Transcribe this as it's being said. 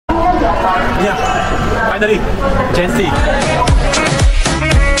Yeah, finally, jhansi.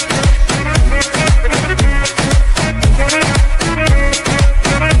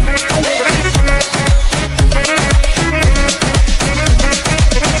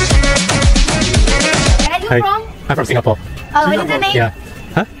 Where are you from? I'm from Singapore. Oh, what is your name? Yeah.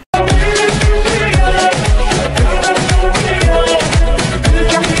 Huh?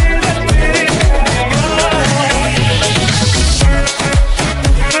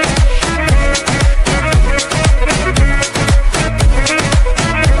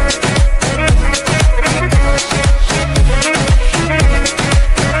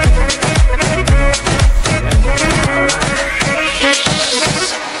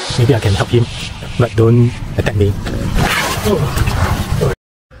 Maybe I can help him, but don't attack me.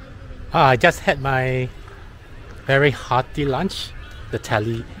 I just had my very hearty lunch, the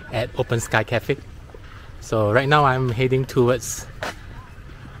thali at Open Sky Cafe. So right now I'm heading towards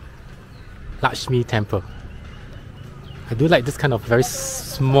Lakshmi Temple. I do like this kind of very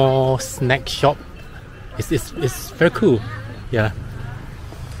small snack shop. It's very cool. Yeah.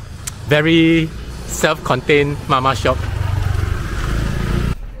 Very self-contained mama shop.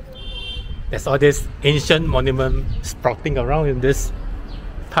 There's all this ancient monument sprouting around in this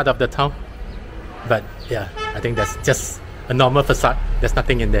part of the town. But yeah, I think that's just a normal facade. There's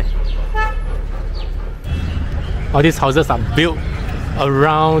nothing in there. All these houses are built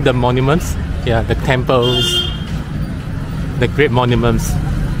around the monuments. Yeah, the temples, the great monuments.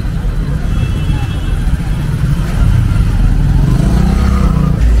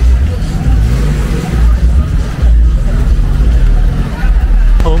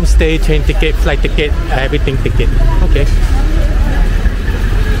 Homestay, train ticket, flight ticket, everything ticket. Okay.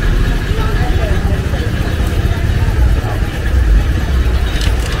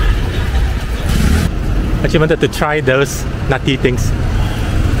 Actually wanted to try those nutty things.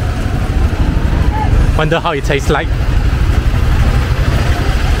 Wonder how it tastes like.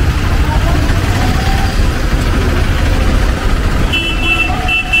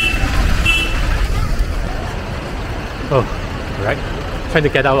 Oh, right. Trying to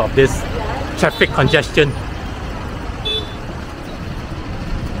get out of this traffic congestion.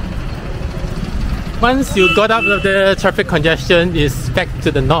 Once you got out of the traffic congestion, it's back to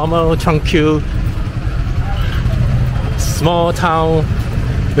the normal, tranquil, small town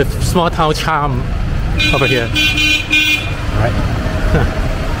with small town charm over here. Alright.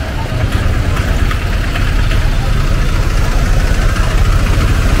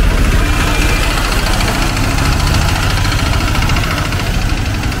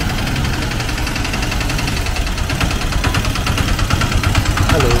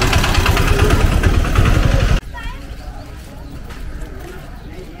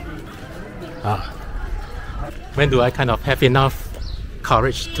 When do I kind of have enough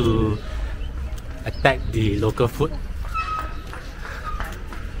courage to attack the local food?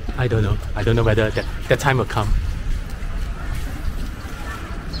 I don't know. I don't know whether that time will come.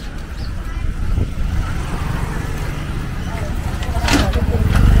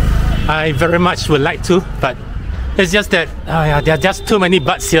 I very much would like to, but it's just that there are just too many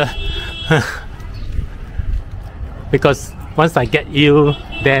buts here. Because once I get ill,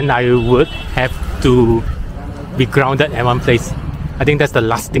 then I would have to be grounded at one place. I think that's the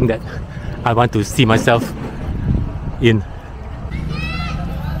last thing that I want to see myself in.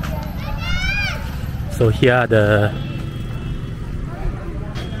 So here are the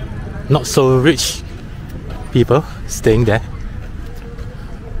not so rich people staying there.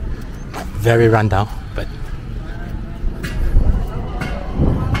 Very rundown, but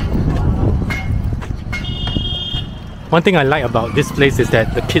one thing I like about this place is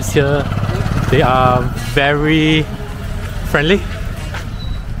that the kids here, they are very friendly.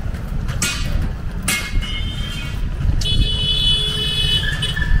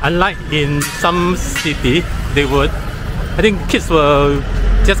 Unlike in some city, I think kids will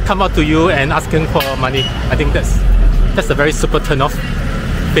just come out to you and asking for money. I think that's a very super turn off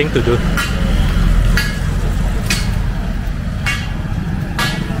thing to do.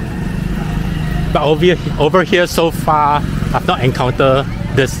 But over here so far, I've not encountered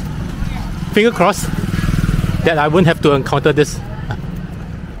this. Finger crossed that I wouldn't have to encounter this.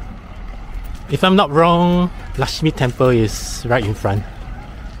 If I'm not wrong, Lakshmi Temple is right in front.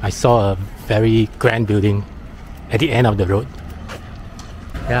 I saw a very grand building at the end of the road.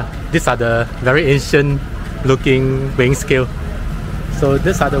 Yeah, these are the very ancient looking weighing scale. So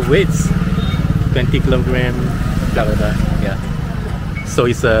these are the weights, 20 kilogram, blah blah blah. Yeah. So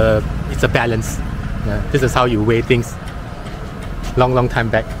it's a balance. Yeah. This is how you weigh things. Long time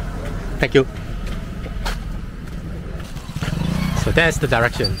back. Thank you. So that's the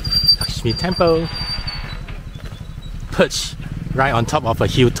direction. Lakshmi Temple, perched right on top of a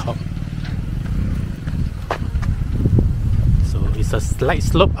hilltop. So it's a slight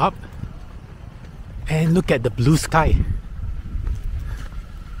slope up, and look at the blue sky.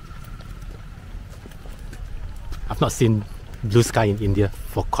 I've not seen blue sky in India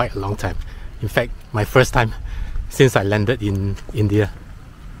for quite a long time. In fact, my first time since I landed in India.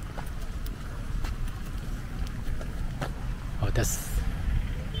 Oh, that's...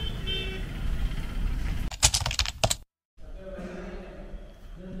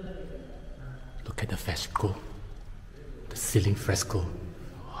 Look at the fresco, the ceiling fresco.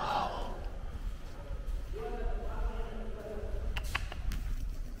 Wow.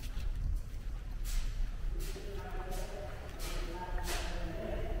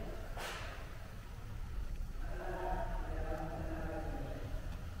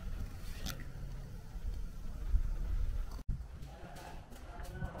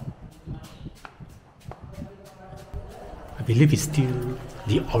 I believe it's still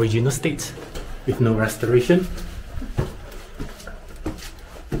the original state with no restoration.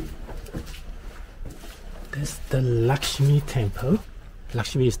 There's the Lakshmi Temple.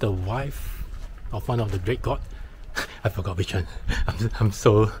 Lakshmi is the wife of one of the great gods. I forgot which one. I'm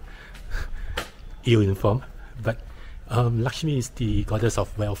so ill-informed. But Lakshmi is the goddess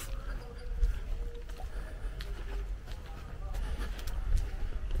of wealth.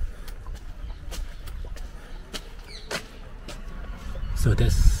 So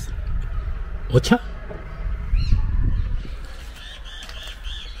that's Orchha.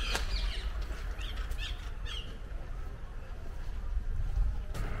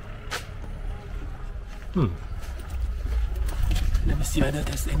 Let me see whether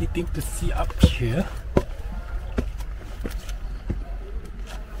there's anything to see up here.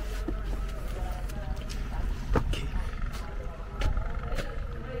 Okay.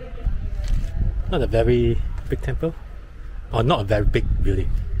 Not a very big temple. Or not a very big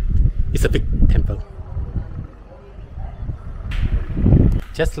building. It's a big temple.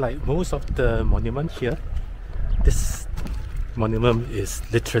 Just like most of the monuments here, this monument is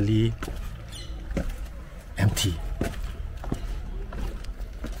literally empty.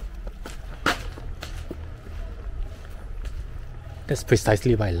 That's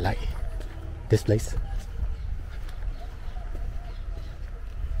precisely why I like this place.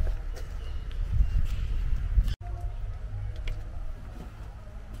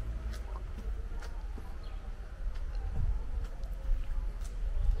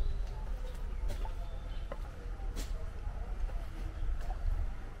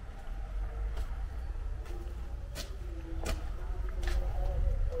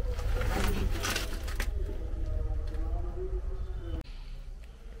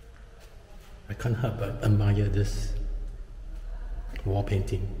 I can't help but admire this wall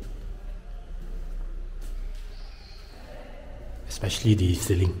painting, especially the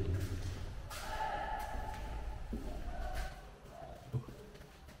ceiling.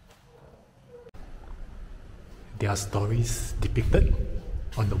 There are stories depicted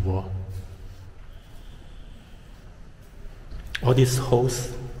on the wall. All these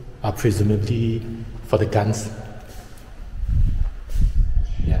holes are presumably for the guns.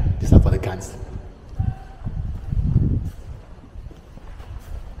 Yeah, these are for the guns.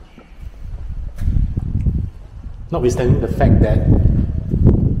 Notwithstanding the fact that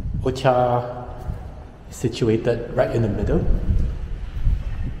Orchha is situated right in the middle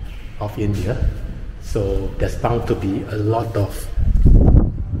of India, so there's bound to be a lot of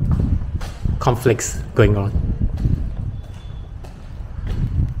conflicts going on.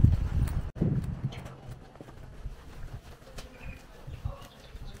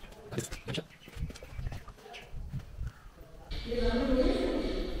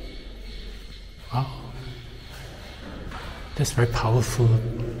 Wow, that's a very powerful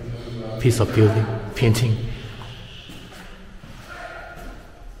piece of building, painting.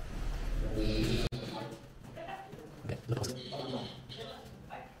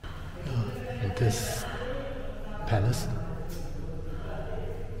 And this palace.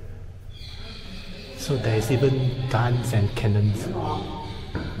 So there's even guns and cannons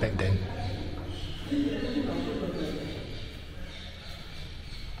back then.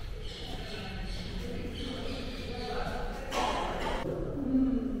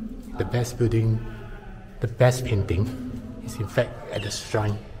 The best building, the best painting is in fact at the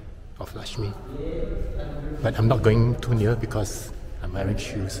shrine of Lakshmi. But I'm not going too near because I'm wearing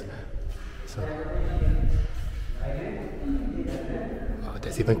shoes. So, oh,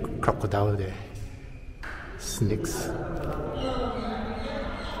 there's even crocodile there, snakes.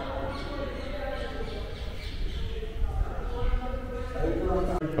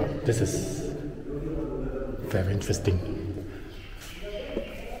 Oh, this is very interesting.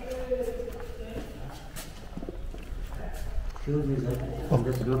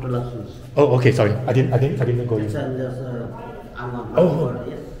 Oh, okay, sorry. I didn't go in. Oh,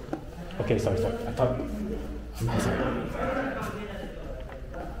 okay, sorry. I thought.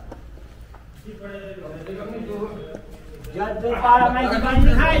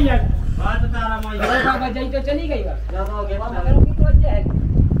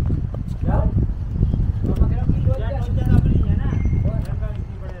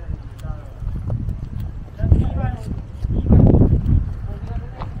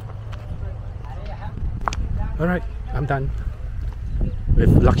 Alright, I'm done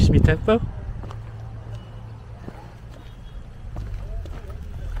with Lakshmi Temple.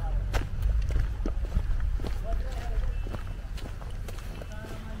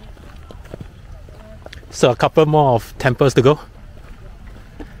 So a couple more of temples to go.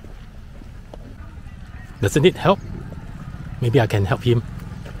 Does it need help? Maybe I can help him,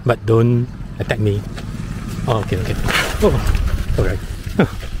 but don't attack me. Oh, okay. Oh, alright.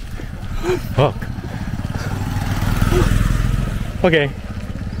 Oh. Okay.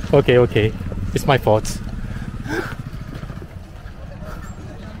 It's my fault.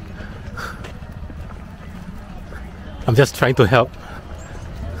 I'm just trying to help.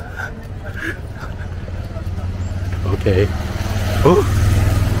 Okay. Oh,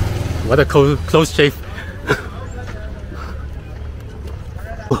 what a close shave.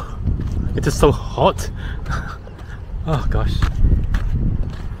 Oh, it is so hot. Oh gosh.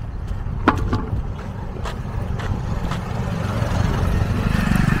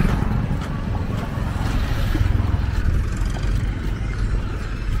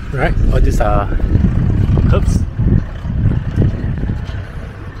 Right, all these are herbs.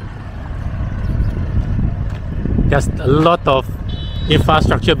 There's a lot of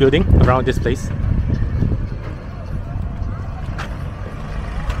infrastructure building around this place.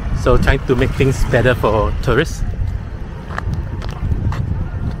 So trying to make things better for tourists.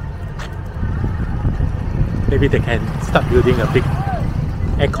 Maybe they can start building a big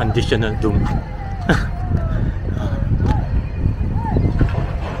air conditioner dome.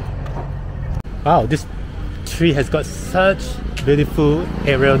 Wow, this tree has got such beautiful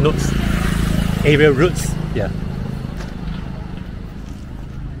aerial roots. Yeah.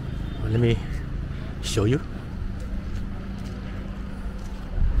 Let me show you.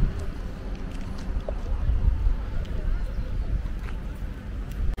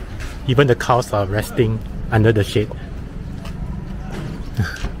 Even the cows are resting under the shade.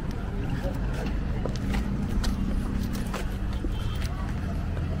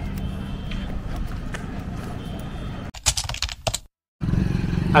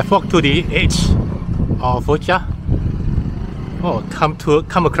 I've walked to the edge of Orchha. Oh,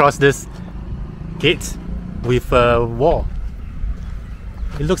 come across this gate with a wall.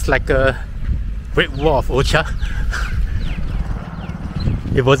 It looks like a Great Wall of Orchha.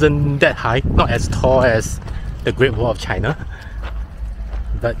 It wasn't that high, not as tall as the Great Wall of China,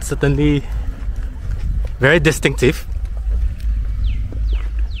 but certainly very distinctive.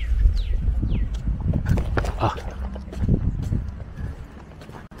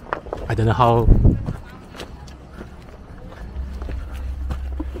 I don't know how.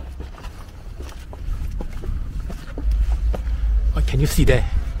 What can you see there?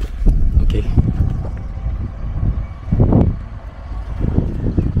 Okay.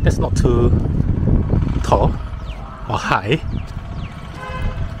 That's not too tall or high.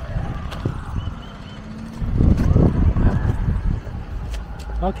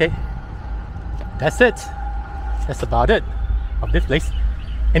 Okay. That's it. That's about it of this place.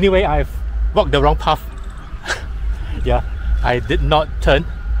 Anyway, I've walked the wrong path. Yeah, I did not turn.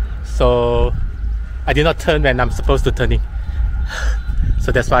 So I did not turn when I'm supposed to turning.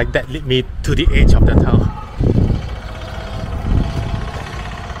 So that's why that led me to the edge of the town.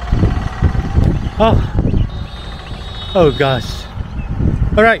 Oh gosh.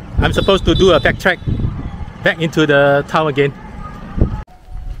 Alright, I'm supposed to do a backtrack back into the town again.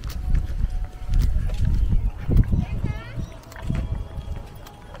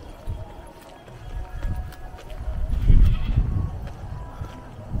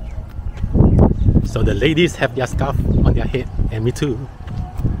 So the ladies have their scarf on their head, and me too.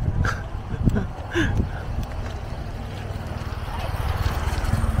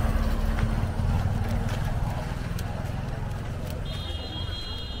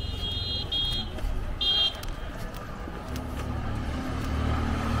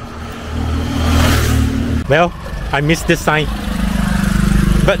 Well, I missed this sign,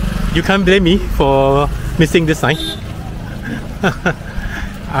 but you can't blame me for missing this sign.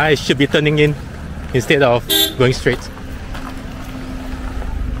 I should be turning in instead of going straight.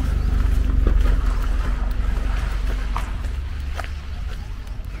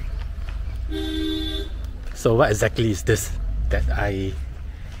 So what exactly is this that I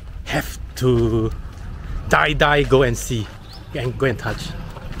have to go and see and go and touch?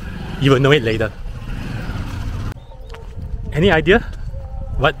 You will know it later. Any idea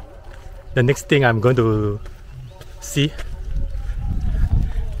what the next thing I'm going to see?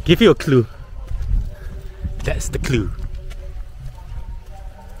 Give you a clue. That's the clue.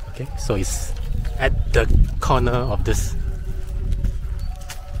 Okay, so it's at the corner of this.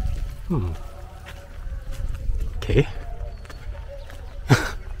 Okay.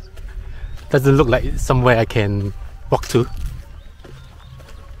 Doesn't look like somewhere I can walk to.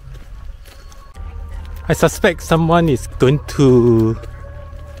 I suspect someone is going to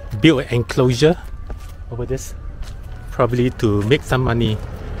build an enclosure over this, probably to make some money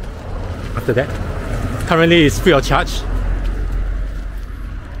after that. Currently it's free of charge.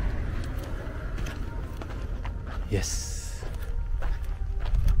 Yes.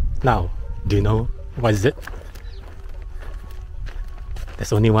 Now, do you know what is it?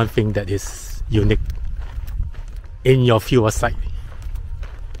 There's only one thing that is unique in your view of sight.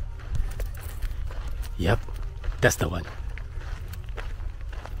 Yep, that's the one.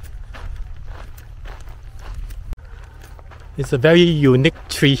 It's a very unique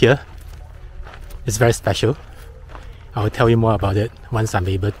tree here. It's very special. I will tell you more about it once I'm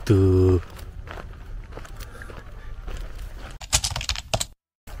able to.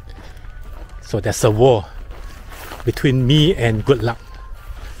 So there's a war between me and good luck.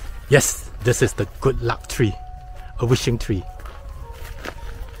 Yes, this is the good luck tree, a wishing tree.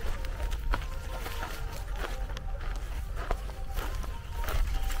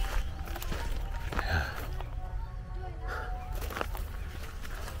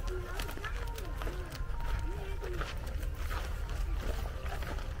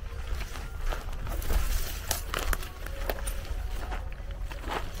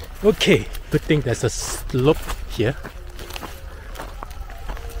 Okay, good thing there's a slope here.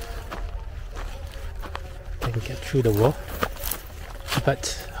 Can get through the wall.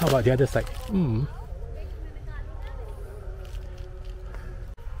 But how about the other side?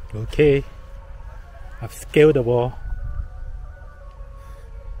 Okay, I've scaled the wall.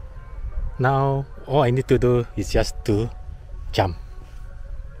 Now all I need to do is just to jump.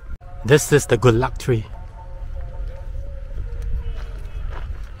 This is the good luck tree.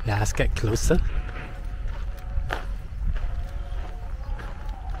 Let's get closer.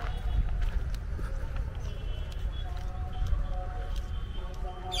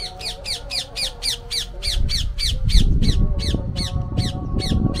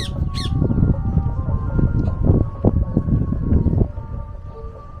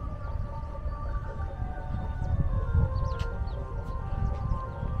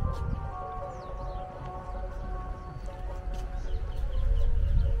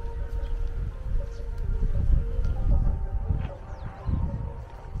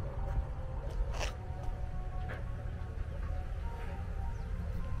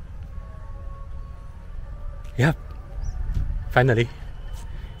 Yep, finally.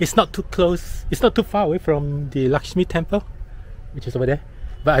 It's not too close, it's not too far away from the Lakshmi temple, which is over there.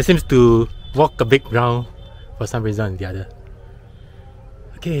 But I seem to walk a big round for some reason or the other.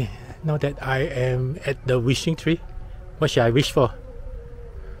 Okay, now that I am at the wishing tree, what should I wish for?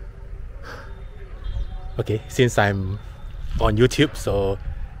 Okay, since I'm on YouTube, so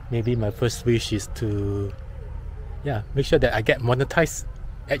maybe my first wish is to make sure that I get monetized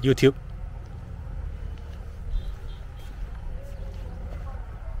at YouTube.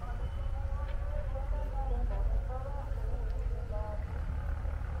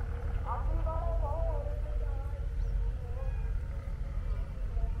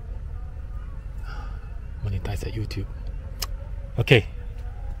 Monetize at YouTube. Okay,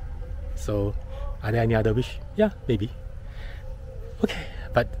 so are there any other wish? Yeah, maybe. Okay,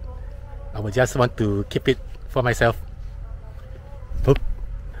 but I would just want to keep it for myself. Oop.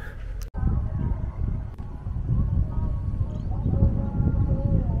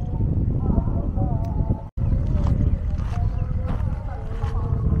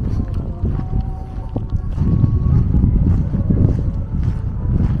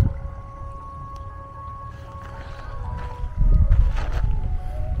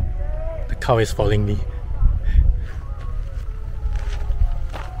 Cow is following me.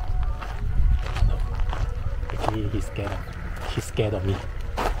 No. Actually, she's scared of me.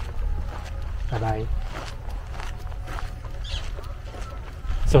 Bye bye.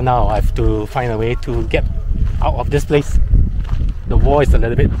 So now I have to find a way to get out of this place. The wall is a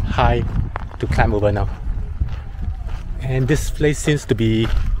little bit high to climb over now. And this place seems to be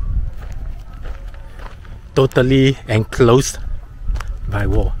totally enclosed by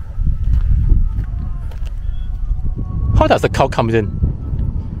wall. How does the cow come in?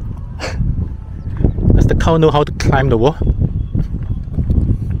 Does the cow know how to climb the wall?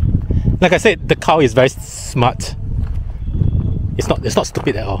 Like I said, the cow is very smart. It's not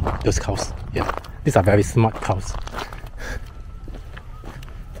stupid at all, those cows. Yeah, these are very smart cows.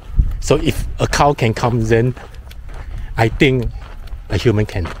 So if a cow can come in, I think a human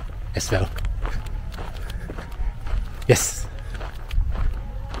can as well. Yes,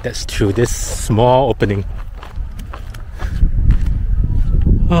 that's true. This small opening.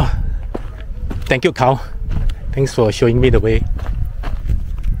 Oh, thank you, cow. Thanks for showing me the way.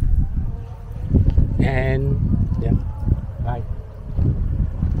 And yeah, bye.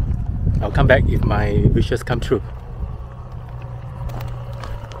 I'll come back if my wishes come true.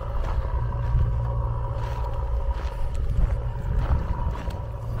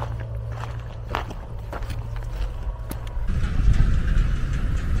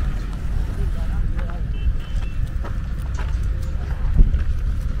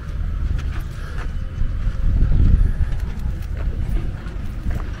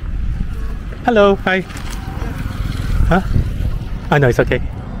 Hello, hi. Huh? Oh no, it's okay.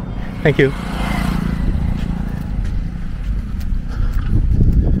 Thank you.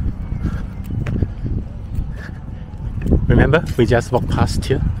 Remember, we just walked past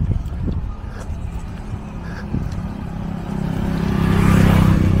here.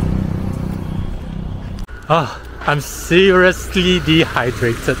 Oh, I'm seriously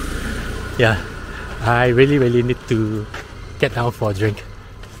dehydrated. Yeah, I really need to get down for a drink.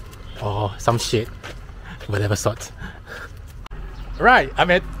 Or some shit, whatever sort. Right,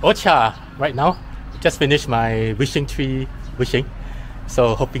 I'm at Orchha right now. Just finished my wishing tree wishing.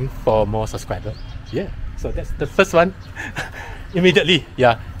 So hoping for more subscribers. Yeah, so that's the first one. Immediately,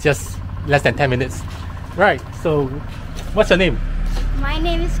 yeah, just less than 10 minutes. Right, so what's your name? My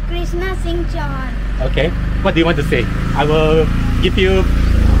name is Krishna Singh Chauhan. Okay, what do you want to say? I will give you...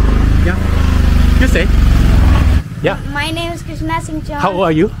 Yeah, you say. Yeah. My name is Krishna Singh Chauhan. How old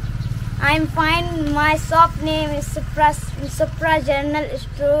are you? I'm fine. My shop name is Supra General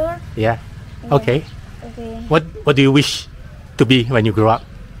Store. Yeah. Okay. Okay. What do you wish to be when you grow up?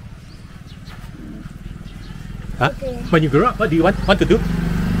 Huh? Okay. When you grow up, what do you want to do?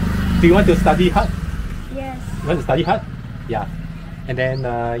 Do you want to study hard? Yes. You want to study hard? Yeah. And then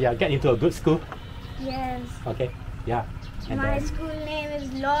yeah, get into a good school. Yes. Okay. Yeah. And My then, school name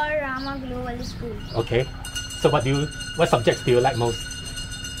is Lord Rama Global School. okay. So what subjects do you like most?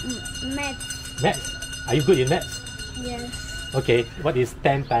 Maths. Maths. Are you good in maths? Yes. Okay. What is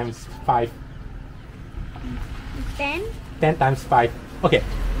 10 times 5? 10. 10 times 5. Okay.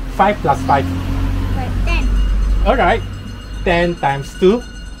 5 plus 5. 10. Alright. 10 times 2.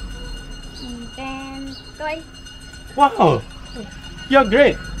 10. 12. Wow. You're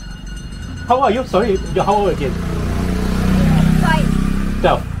great. How old are you? Sorry, you're how old again? 5.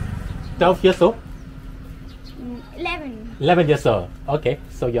 12. 12 years old? 11. 11 years old. Okay.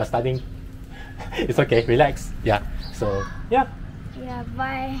 So you're studying. It's okay. Relax. Yeah. So, yeah. Yeah,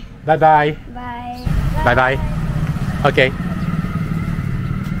 bye. Bye-bye. Bye. Bye-bye. Okay.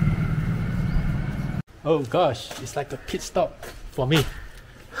 Oh gosh, it's like a pit stop for me.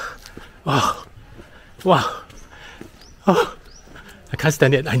 Wow. Wow. Oh, I can't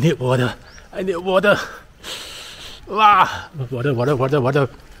stand it. I need water. I need water. Wow. Water.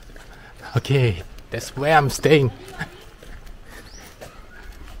 Okay, that's where I'm staying.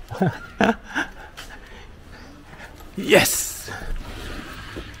 Yes.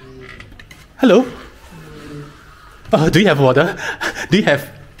 Hello. Oh, do you have water? Do you have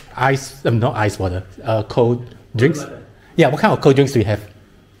ice? Not ice water. Cold drinks. Cold water. Yeah. What kind of cold drinks do you have?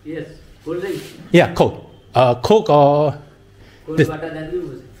 Yes, cold drink. Yeah, cold. Coke or Cold this? water that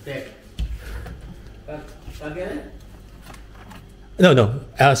you take. Okay? No.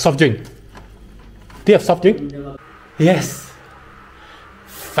 Soft drink. Do you have soft drink? Yes.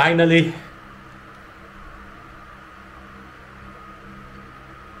 Finally.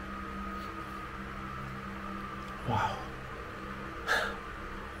 Wow.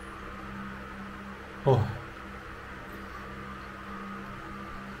 Oh.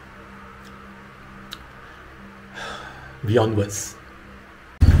 Beyond words.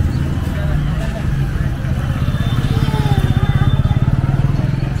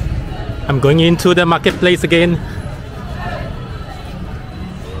 I'm going into the marketplace again.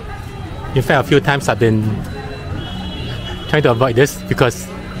 In fact, a few times I've been trying to avoid this because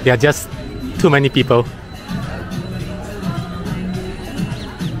there are just too many people.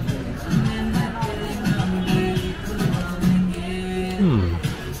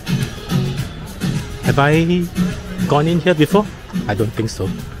 I gone in here before? I don't think so.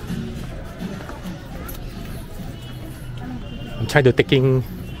 I'm trying to taking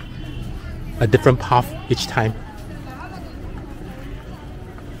a different path each time.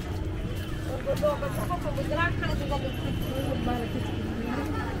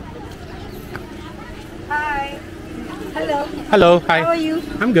 Hi. Hello. Hello, hi. How are you?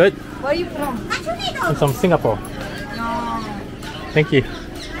 I'm good. Where are you from? I'm from Singapore. No. Thank you.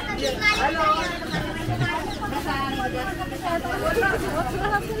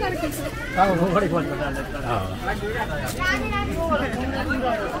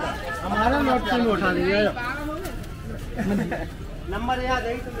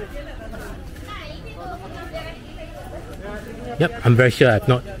 Yep, I'm very sure I've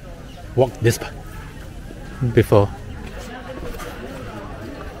not walked this path before.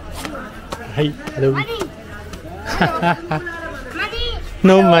 Hi, hello.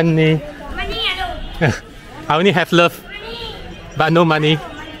 No money. I only have love, but no money.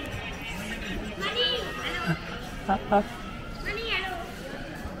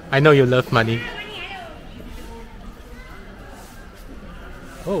 I know you love money.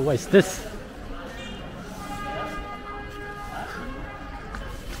 Oh, what is this?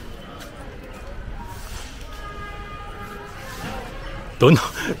 Don't know.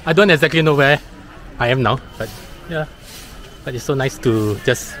 I don't exactly know where I am now, but yeah. But it's so nice to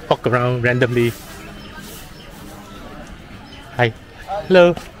just walk around randomly. Hi.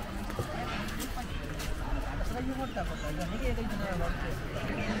 Hello.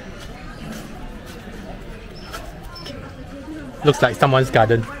 Looks like someone's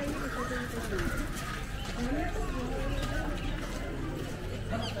garden.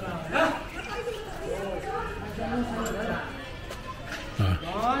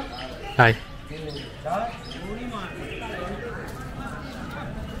 Hi.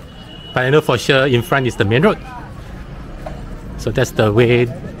 But I know for sure in front is the main road. So that's the way,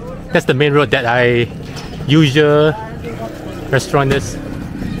 that's the main road that I usual restaurant is.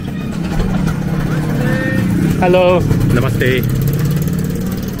 Hello. Namaste.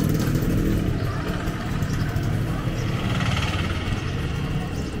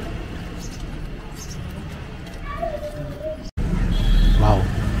 Wow.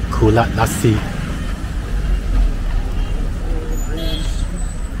 Kulat lassi.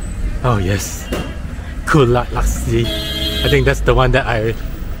 Oh yes. Kulat lassi. I think that's the one that I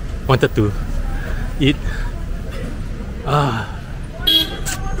wanted to eat. I'm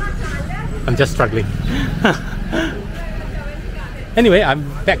just struggling. Anyway, I'm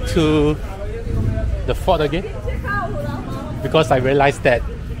back to the fort again because I realized that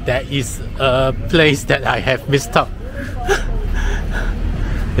there is a place that I have missed out.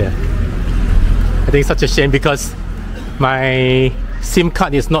 Yeah, I think it's such a shame because my SIM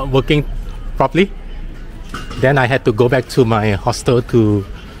card is not working properly. Then I had to go back to my hostel to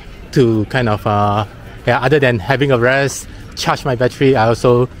kind of yeah, other than having a rest, charge my battery, I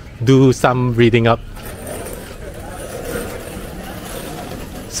also do some reading up.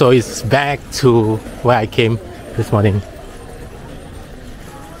 So it's back to where I came this morning.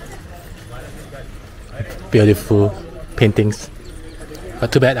 Beautiful paintings.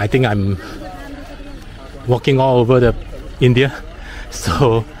 But too bad, I think I'm walking all over the India,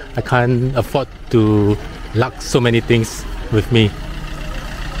 so I can't afford to lug so many things with me.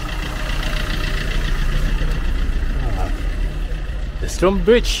 The Stone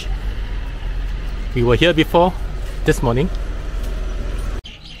Bridge. We were here before this morning.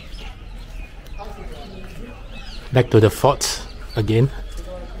 Back to the fort again.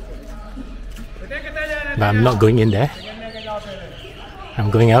 But I'm not going in there. I'm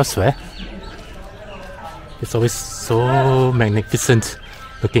going elsewhere. It's always so magnificent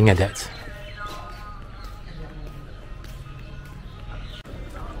looking at that.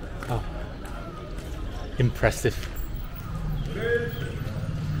 Oh, impressive.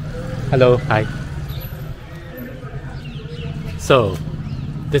 Hello, hi. So,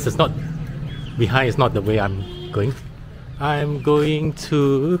 this is not, behind is not the way I'm going. I'm going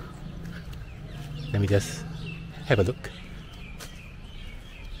to, let me just have a look.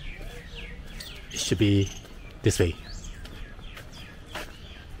 It should be this way.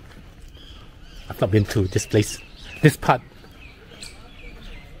 I've not been to this place, this part.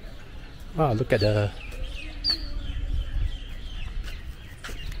 Wow, look at the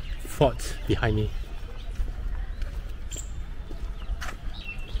fort behind me.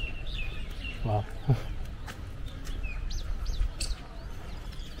 Wow.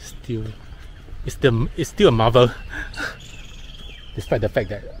 It's still a marvel despite the fact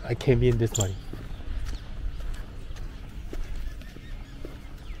that I came in this morning.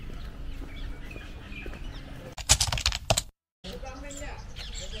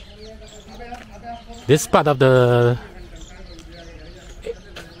 This part of the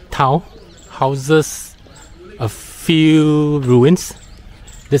town houses a few ruins.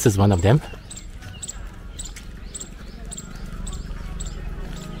 This is one of them.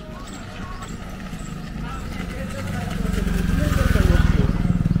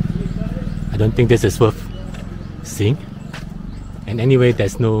 I don't think this is worth seeing. And anyway,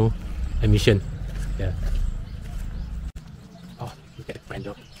 there's no admission. Yeah. Oh, look at the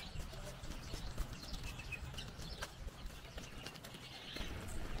window.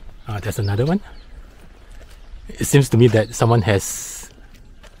 There's another one. It seems to me that someone has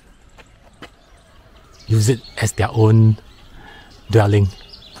used it as their own dwelling.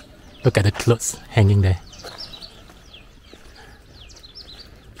 Look at the clothes hanging there.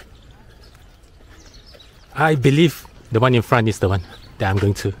 I believe the one in front is the one that I'm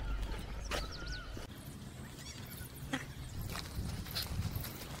going to.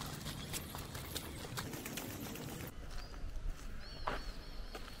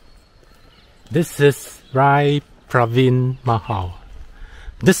 This is Rai Pravin Mahal.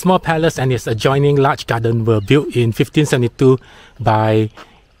 This small palace and its adjoining large garden were built in 1572 by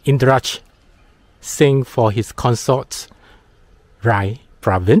Indraj Singh for his consort Rai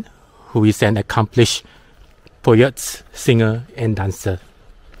Pravin, who is an accomplished poet, singer and dancer.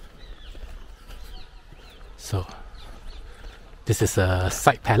 So this is a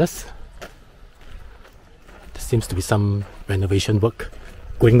side palace. There seems to be some renovation work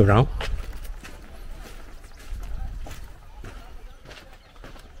going around.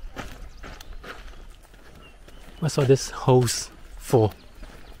 What's all this hose for?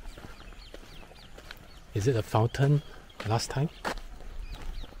 Is it a fountain last time?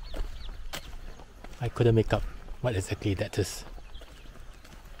 I couldn't make up what exactly that is.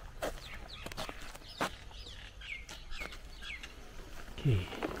 Okay,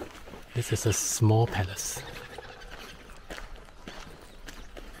 this is a small palace.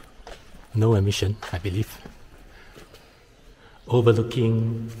 No admission, I believe.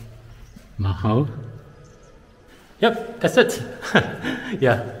 Overlooking Mahal. Yep, that's it.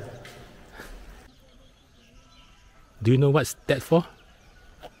 Yeah. Do you know what's that for?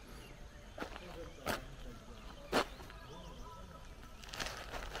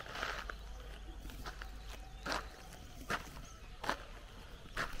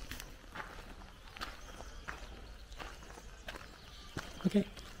 Okay,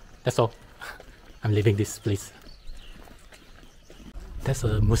 that's all. I'm leaving this place. That's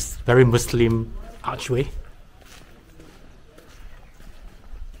a very Muslim archway.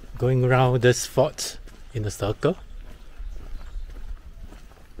 Going around this fort in a circle.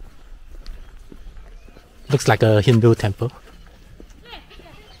 Looks like a Hindu temple.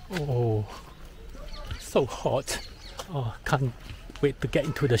 Oh, so hot. Oh, can't wait to get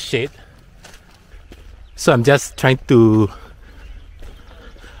into the shade. So I'm just trying to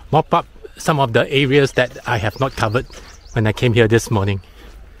mop up some of the areas that I have not covered when I came here this morning.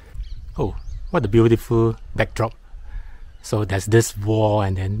 Oh, what a beautiful backdrop. So there's this wall,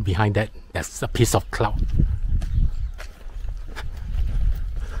 and then behind that there's a piece of cloud.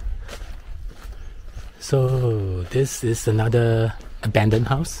 So this is another abandoned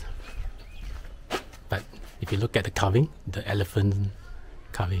house. But if you look at the carving, the elephant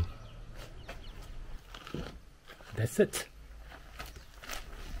carving. That's it.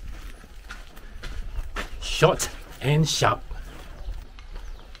 Short and sharp.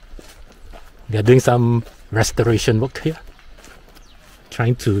 They're doing some restoration work here,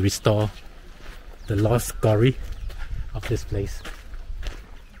 trying to restore the lost glory of this place.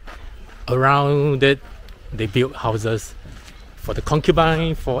 Around it, they built houses for the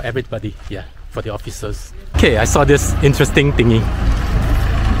concubine, for everybody, yeah, for the officers. Okay, I saw this interesting thingy.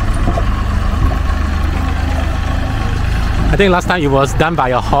 I think last time it was done by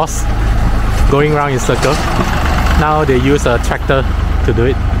a horse going around in circle. Now they use a tractor to do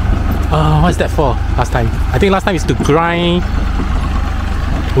it. What's that for last time? I think last time is to grind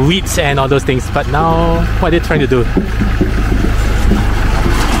wheat and all those things, but now what are they trying to do?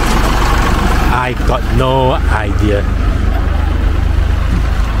 I got no idea.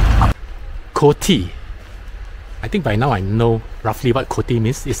 Koti. I think by now I know roughly what Koti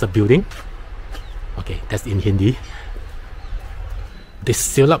means. It's a building. Okay, that's in Hindi. They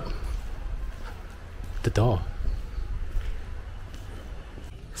seal up the door.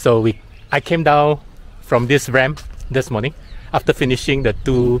 So I came down from this ramp this morning after finishing the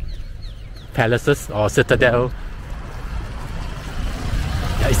two palaces or citadel.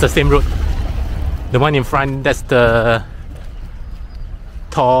 Yeah, it's the same road. The one in front, that's the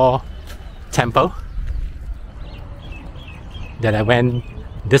tall temple that I went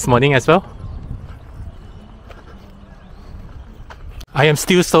this morning as well. I am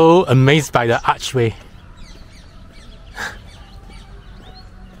still so amazed by the archway.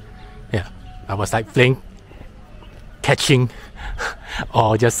 Yeah, I was like playing catching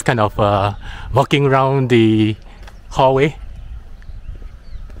or just kind of walking around the hallway.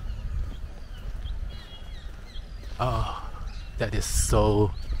 Oh, that is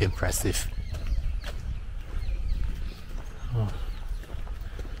so impressive. Oh.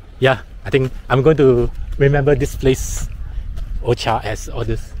 Yeah, I think I'm going to remember this place, Orchha, as all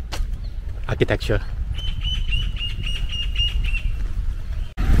this architecture.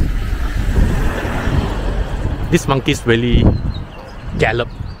 These monkeys really gallop.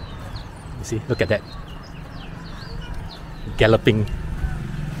 You see, look at that. Galloping.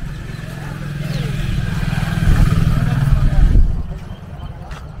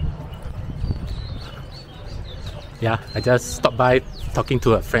 Yeah, I just stopped by talking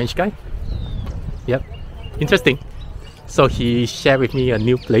to a French guy. Yep, interesting. So he shared with me a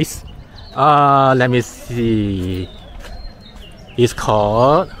new place. Let me see. It's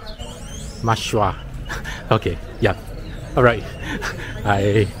called Mashua. Okay, yeah. Alright.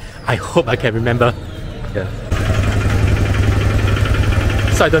 I hope I can remember. Yeah.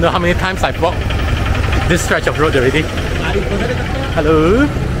 So I don't know how many times I've walked this stretch of road already. Hello.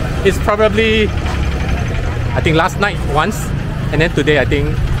 It's probably, I think last night once, and then today I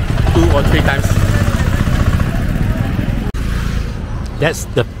think 2 or 3 times. That's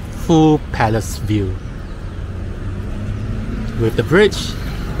the full palace view. With the bridge,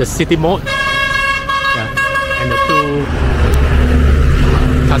 the city moat, yeah, and the 2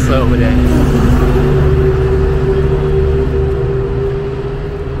 castles over there.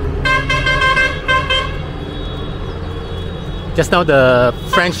 Just now the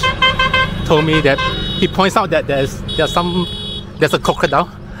French told me that he points out that there's a crocodile,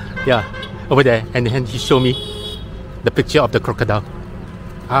 yeah, over there, and then he showed me the picture of the crocodile.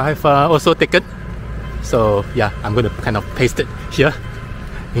 I've also taken, so yeah, I'm going to kind of paste it here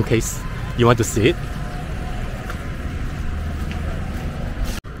in case you want to see it.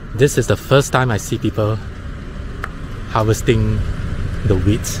 This is the first time I see people harvesting the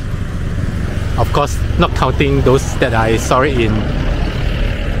wheat. Of course, not counting those that I saw it in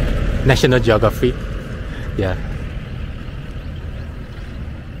National Geography. Yeah.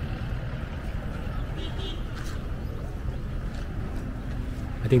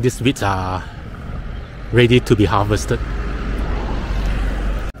 I think these wheats are ready to be harvested.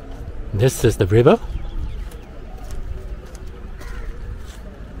 This is the river.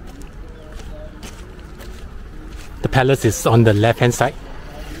 The palace is on the left hand side.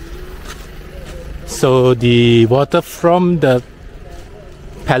 So the water from the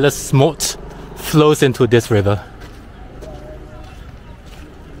palace moat flows into this river.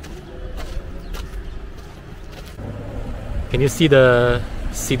 Can you see the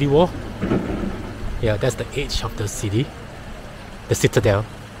city wall? Yeah, that's the edge of the city, the citadel.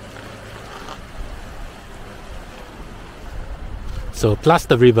 So plus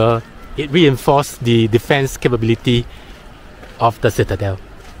the river, it reinforced the defense capability of the citadel.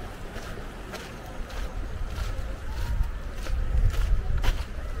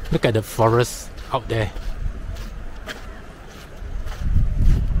 Look at the forest out there.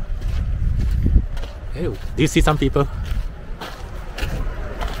 Ew, do you see some people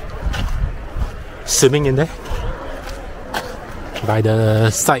swimming in there by the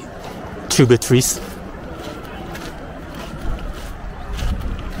side tributaries?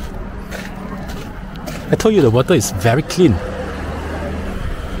 I told you the water is very clean.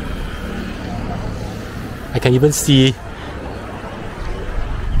 I can even see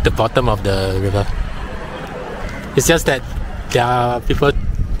the bottom of the river. It's just that there are people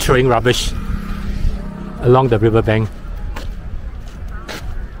throwing rubbish along the riverbank.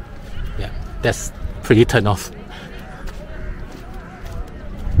 Yeah, that's pretty turn off.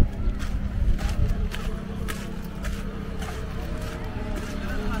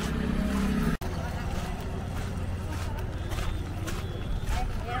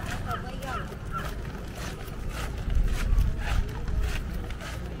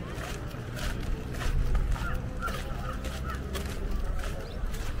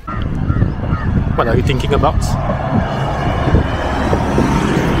 What are you thinking about?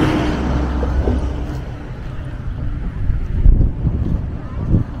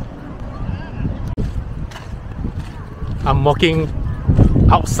 I'm walking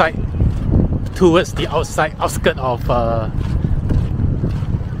outside towards the outskirt of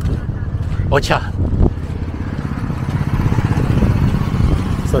Orchha.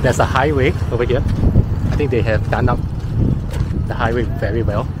 So there's a highway over here. I think they have done up the highway very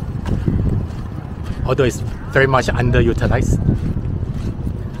well, although it's very much underutilized.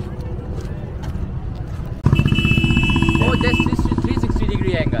 that's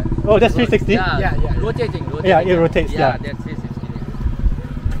 360-degree angle. Oh, that's 360? Yeah, rotating. Yeah, it rotates, yeah. That's 360 degree.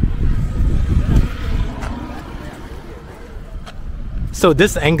 So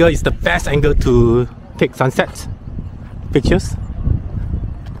this angle is the best angle to take sunset pictures.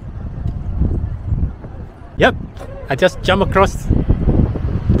 Yep, I just jumped across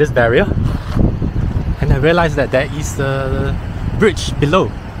this barrier and I realized that there is a bridge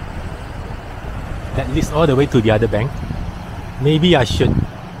below that leads all the way to the other bank. Maybe I should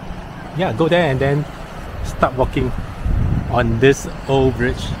go there and then start walking on this old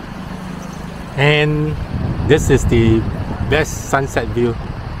bridge. And this is the best sunset view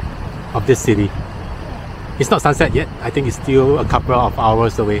of this city. It's not sunset yet. I think it's still a couple of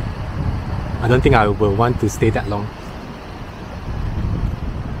hours away. I don't think I will want to stay that long.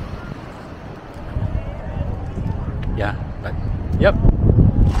 Yeah, but yep,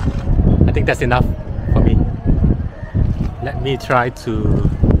 I think that's enough for me. Let me try to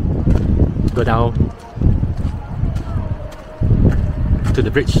go down to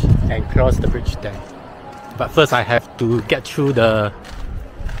the bridge and cross the bridge then. But first I have to get through the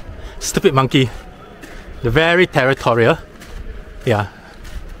stupid monkey. They're very territorial. Yeah.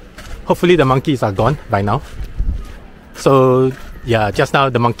 Hopefully the monkeys are gone by now. So yeah, just now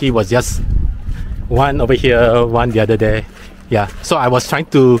the monkey was just one over here, one the other there. Yeah. So I was trying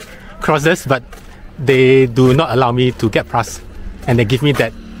to cross this, but they do not allow me to get past. And they give me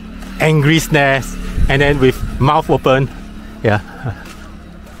that angry stare and then with mouth open. Yeah.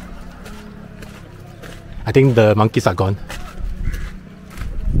 I think the monkeys are gone.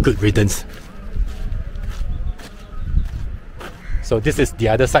 Good riddance. So this is the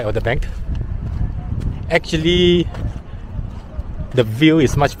other side of the bank. Actually, the view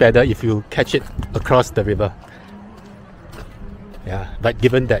is much better if you catch it across the river. Yeah, but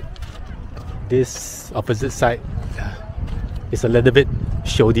given that this opposite side is a little bit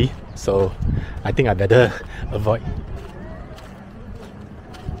shady, so I think I better avoid.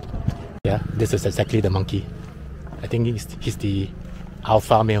 Yeah, this is exactly the monkey. I think he's the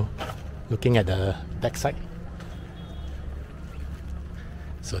alpha male. Looking at the backside.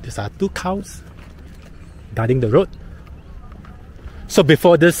 So these are two cows guarding the road. So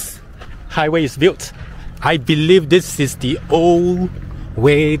before this highway is built, I believe this is the old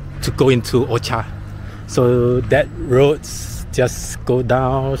way to go into Orchha. So that road just go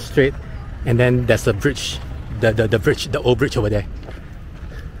down straight, and then there's a bridge, the old bridge over there.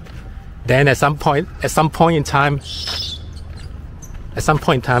 Then at some point in time,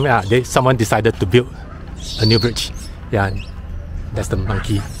 someone decided to build a new bridge. Yeah, that's the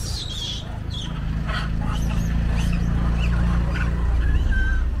monkey.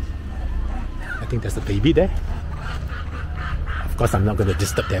 I think there's a baby there. Of course, I'm not going to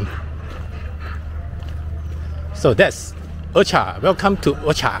disturb them. So that's Orchha. Welcome to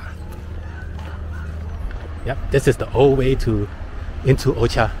Orchha. Yep, this is the old way into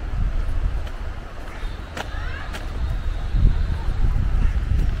Orchha.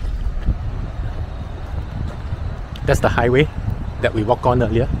 That's the highway that we walked on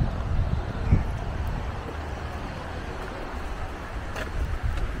earlier.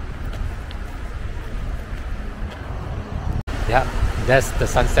 Yeah, that's the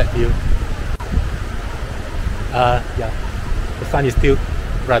sunset view. Yeah, the sun is still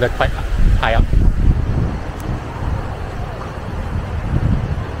rather quite high up.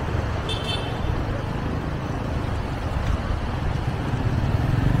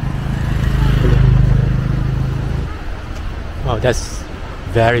 Oh, that's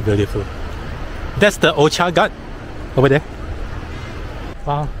very beautiful. That's the Orchha Ghat over there.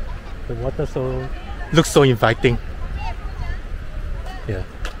 Wow, the water looks so inviting. Yeah,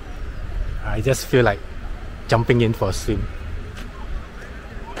 I just feel like jumping in for a swim.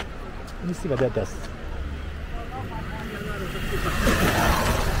 Let me see what that does.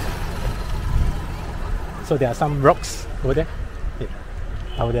 So there are some rocks over there. Yeah.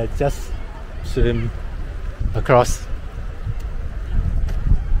 I would just swim across.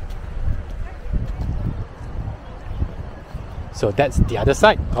 So that's the other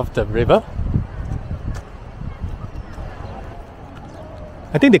side of the river.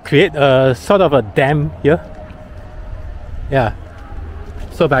 I think they create a sort of a dam here. Yeah.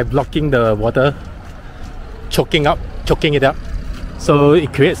 So by blocking the water, choking it up, so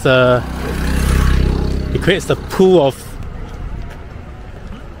it creates a pool of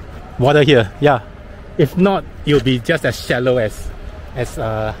water here. Yeah. If not, it will be just as shallow as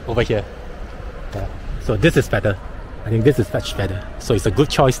over here. Yeah. So this is better. I think this is much better. So it's a good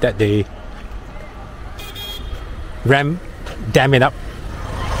choice that they dam it up.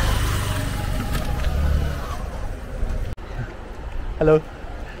 Hello.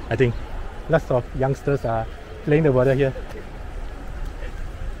 I think lots of youngsters are playing the water here.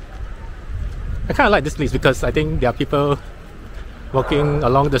 I kind of like this place because I think there are people walking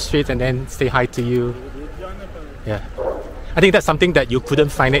along the streets and then say hi to you. Yeah. I think that's something that you couldn't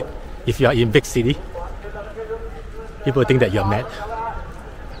find it if you are in big city. People think that you're mad.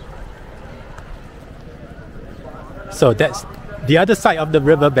 So that's the other side of the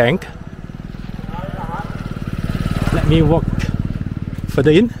river bank. Let me walk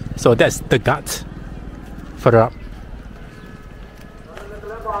further in. So that's the ghat further up.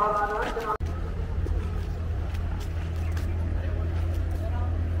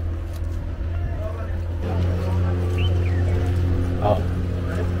 Oh,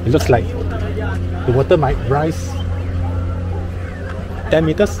 it looks like the water might rise 10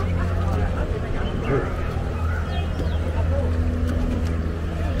 meters.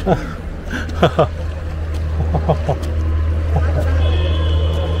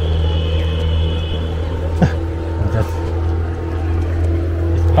 It's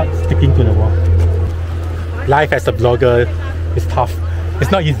butt sticking to the wall. Life as a blogger is tough.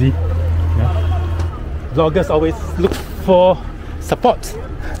 It's not easy. Yeah. Bloggers always look for support.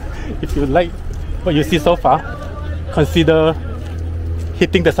 If you like what you see so far, consider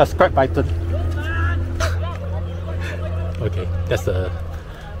hitting the subscribe button. Okay, that's a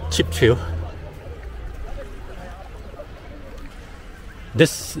cheap thrill.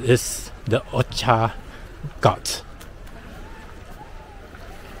 This is the Orchha ghat.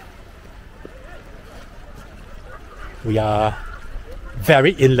 We are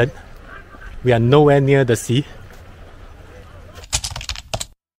very inland. We are nowhere near the sea.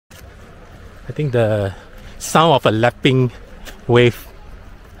 I think the sound of a lapping wave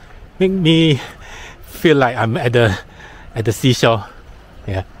make me feel like I'm at the seashore.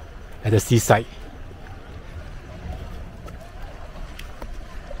 Yeah, at the seaside.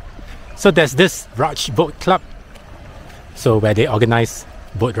 So there's this Raj boat club, so where they organize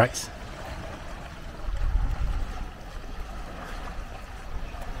boat rides.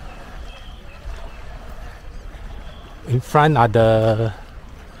 In front are the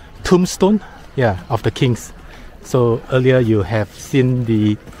tombstone, yeah, of the kings. So earlier you have seen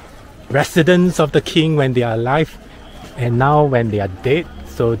the residence of the king when they are alive, and now when they are dead,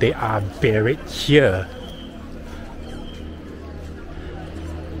 so they are buried here.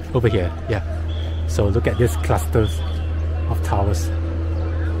 Over here, yeah. So look at these clusters of towers.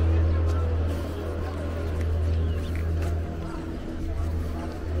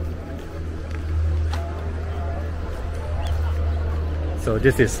 So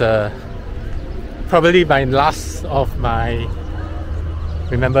this is probably my last of my...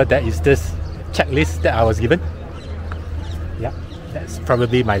 Remember, that is this checklist that I was given. Yeah, that's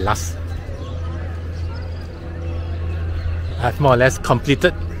probably my last. I've more or less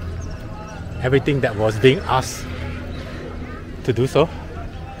completed everything that was being asked to do so.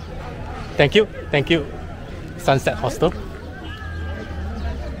 Thank you, Sunset Hostel.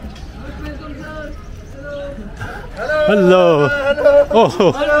 Hello. Oh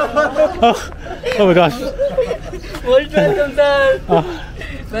my gosh. Most welcome, sir.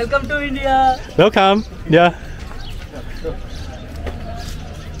 Welcome to India. Welcome. Yeah.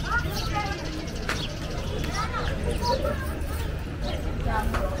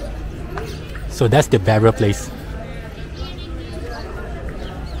 So that's the burial place.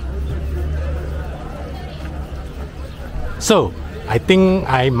 So I think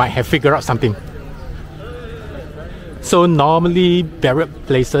I might have figured out something. So normally burial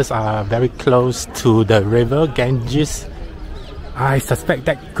places are very close to the river Ganges. I suspect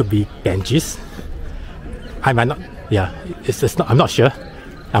that could be Ganges. I might not, yeah, it's not, I'm not sure,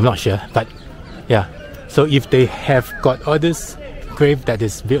 but yeah. So if they have got all this grave that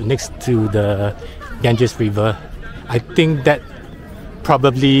is built next to the Ganges river, I think that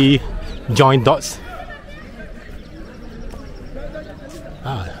probably join dots.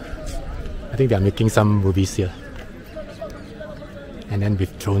 I think they are making some movies here, and then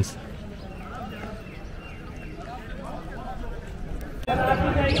with drones.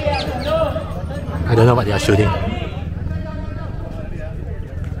 I don't know what they are shooting.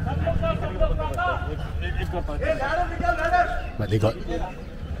 But they got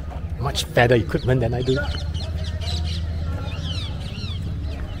much better equipment than I do.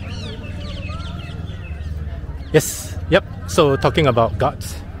 Yes, yep. So talking about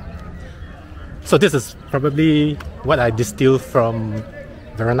ghats. So this is probably what I distilled from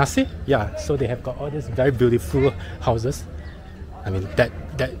Varanasi. Yeah, so they have got all these very beautiful houses. I mean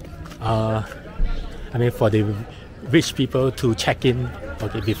I mean for the rich people to check in,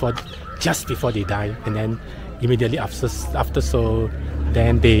 okay, just before they die, and then immediately after, so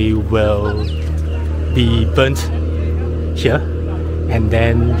then they will be burnt here, and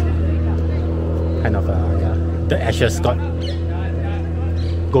then kind of the ashes go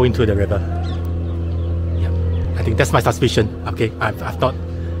into the river. Yeah, I think that's my suspicion. Okay, I've not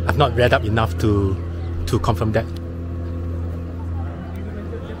read up enough to confirm that.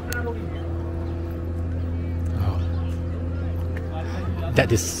 Oh,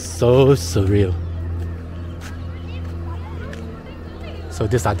 that is so surreal. So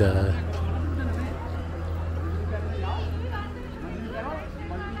these are the,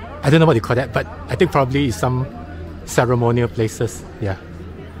 I don't know what you call that, but I think probably some ceremonial places. Yeah.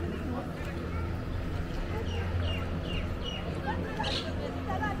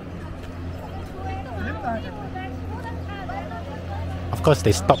 Of course,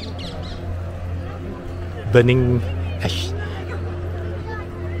 they stopped burning ash.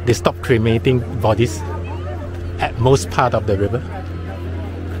 They stopped cremating bodies at most part of the river,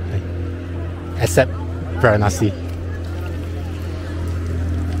 except Varanasi.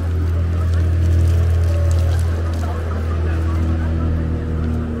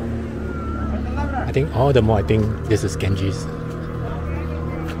 I think all the more, I think this is Ganges,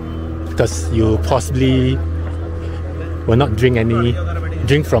 because you possibly will not drink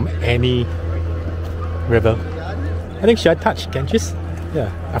from any river. I think, should I touch Ganges? Yeah,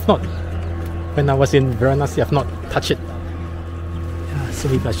 I've not. When I was in Varanasi, I've not touched it. Yeah, so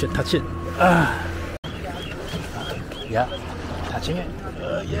maybe I should touch it. Yeah, touching it.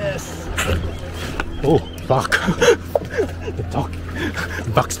 Yes. Oh, fuck. The dog.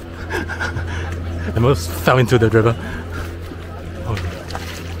 The bugs. I almost fell into the river. Oh.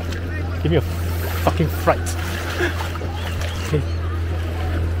 Give me a fucking fright. Okay.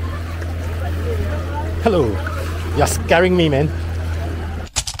 Hello. You're scaring me, man.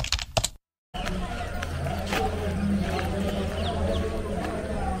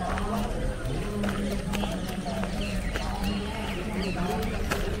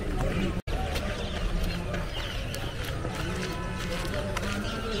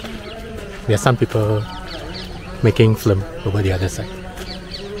 There are some people making film over the other side.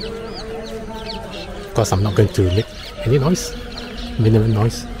 Of course, I'm not going to make any noise, minimum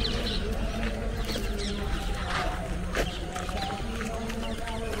noise.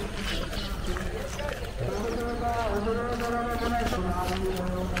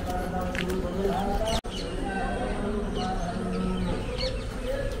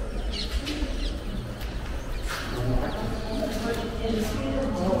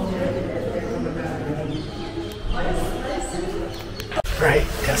 Right,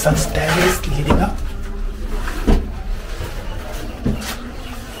 there are some stairs leading up.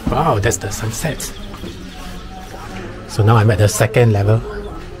 Wow, that's the sunset. So now I'm at the second level.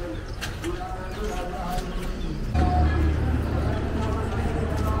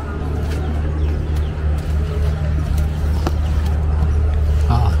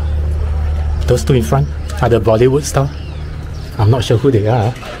 Those two in front are the Bollywood star. I'm not sure who they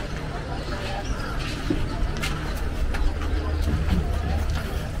are.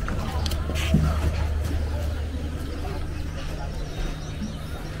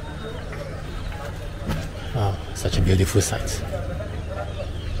 Wow, such a beautiful sight.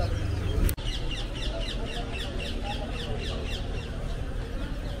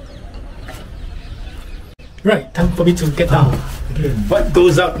 Right, time for me to get down. What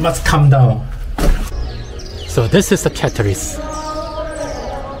goes up must come down. So this is the chhatris.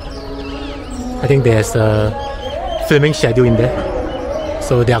 I think there's a filming schedule in there.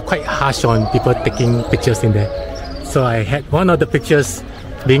 So they are quite harsh on people taking pictures in there. So I had one of the pictures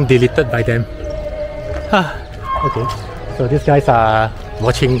being deleted by them. Okay. So these guys are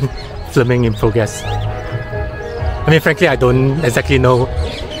watching filming in progress. I mean, frankly, I don't exactly know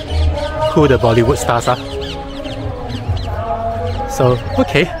who the Bollywood stars are. So,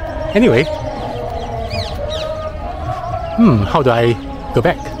 okay. Anyway. How do I go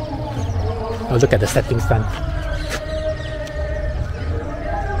back? I'll look at the setting sun.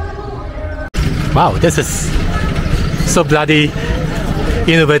 Wow, this is so bloody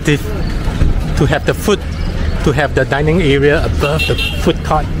innovative to have the food, to have the dining area above the food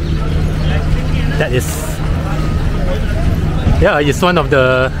court. That is, yeah, it's one of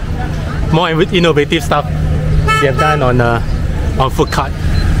the more innovative stuff they have done on food court.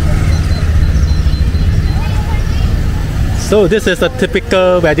 So this is a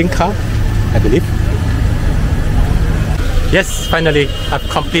typical wedding car, I believe. Yes, finally, I've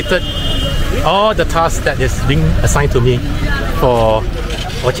completed all the tasks that is being assigned to me for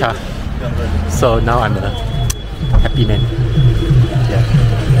Orchha. So now I'm a happy man. Yeah.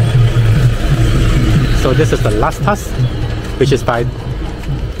 So this is the last house, which is by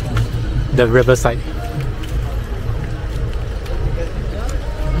the riverside.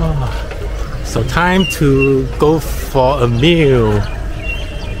 So time to go for a meal.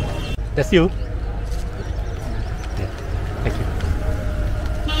 That's you. Yeah, thank you.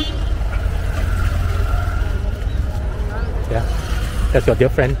 Yeah, that's your dear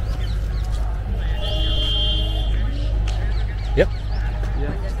friend. Yep.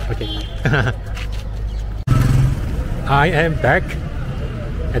 Yeah. Okay. I am back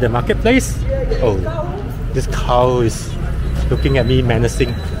at the marketplace. Oh, this cow is looking at me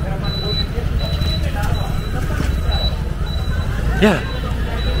menacing. Yeah,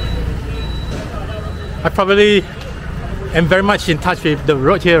 I probably am very much in touch with the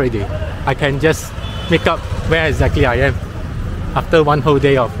road here already. I can just make up where exactly I am after one whole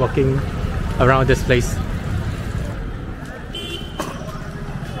day of walking around this place.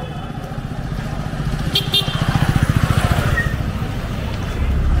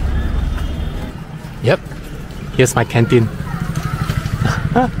 Yep, here's my canteen.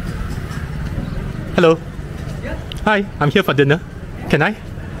 Hello. Hi, I'm here for dinner. Can I?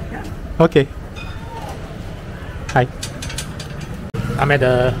 Okay. Hi. I'm at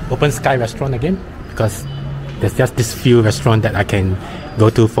the Open Sky restaurant again because there's just this few restaurants that I can go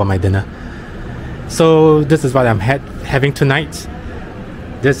to for my dinner. So this is what I'm having tonight.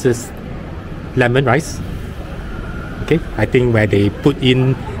 This is lemon rice. Okay, I think where they put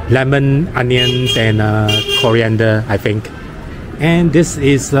in lemon, onions and coriander, I think. And this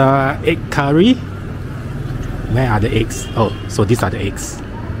is egg curry. Where are the eggs? Oh, so these are the eggs.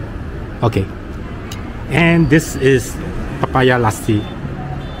 Okay. And this is papaya lassi.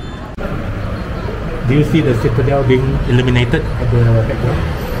 Do you see the citadel being illuminated at the background?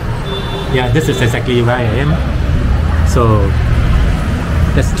 Yeah, this is exactly where I am. So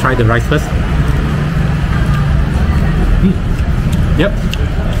let's try the rice first. Yep,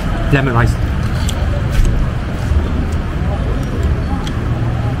 lemon rice.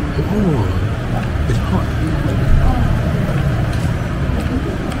 Oh, it's hot.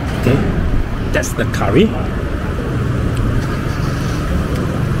 Okay, that's the curry.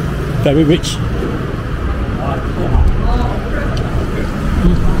 Very rich.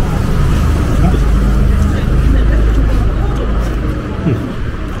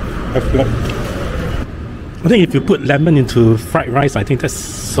 That's good. I think if you put lemon into fried rice, I think that's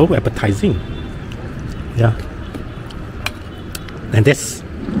so appetizing. Yeah. And this,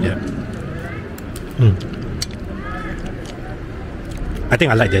 yeah. I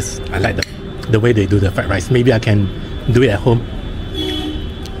think I like this. I like the way they do the fried rice. Maybe I can do it at home.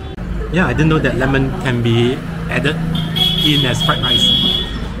 Yeah, I didn't know that lemon can be added in as fried rice.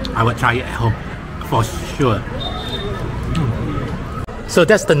 I will try it at home for sure. So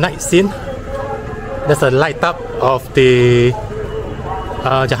that's the night scene. There's a light up of the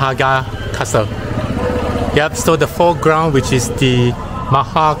Jahagar Castle. Yep, so the foreground, which is the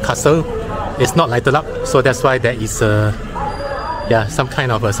Maha Castle, is not lighted up. So that's why there is some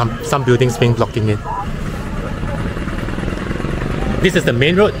kind of some buildings being blocking it. This is the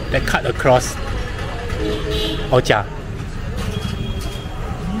main road that cut across Orchha.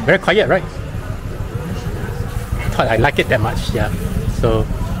 Very quiet, right? Thought I like it that much, yeah. So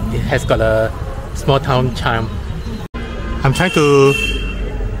it has got a small town charm. I'm trying to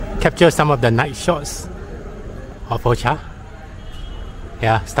capture some of the night shots of Orchha.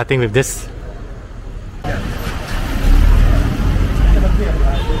 Yeah, starting with this.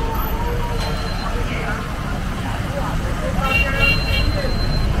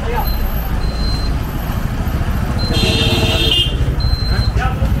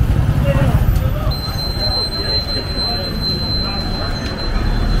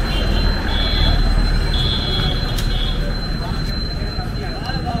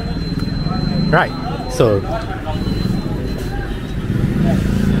 Right, so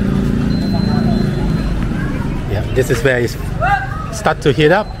yeah, this is where it start to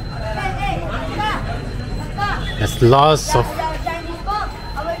heat up. There's lots of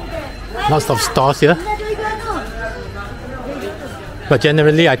stores here, but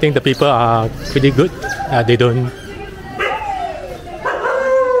generally I think the people are pretty good. They don't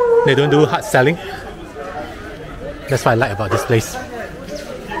do hard selling. That's what I like about this place.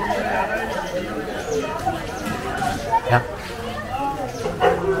 Yeah.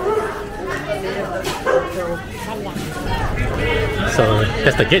 So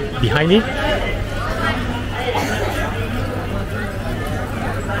that's the gate behind me.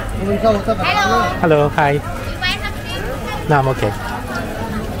 Hello, hi. No, I'm okay.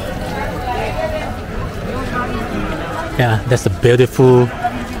 Yeah, that's a beautiful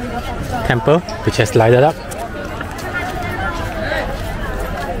Temple, which has lighted up.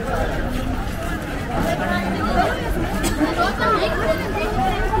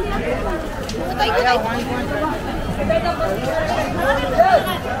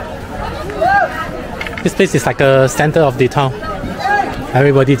 This place is like a center of the town.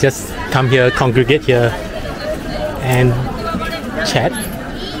 Everybody just come here, congregate here, and chat.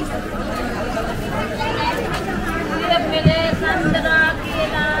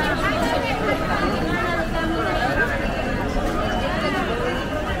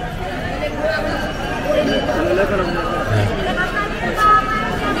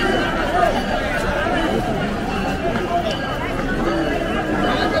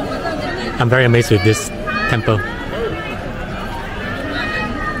 I'm very amazed with this temple.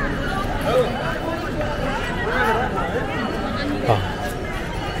 Oh,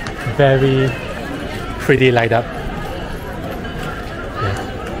 very pretty light up. Yeah.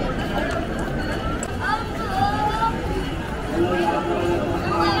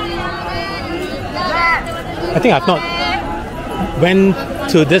 I think I've not went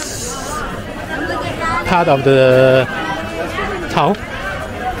to this part of the town.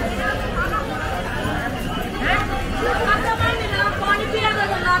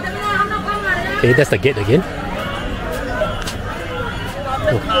 Okay, that's the gate again.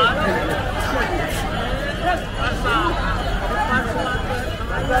 Oh.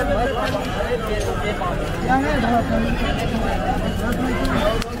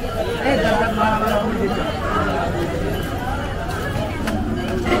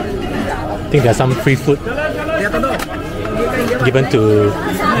 I think there's some free food given to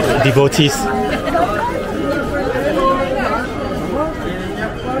devotees.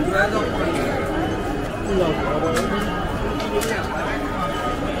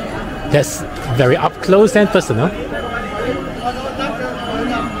 That's very up close and personal.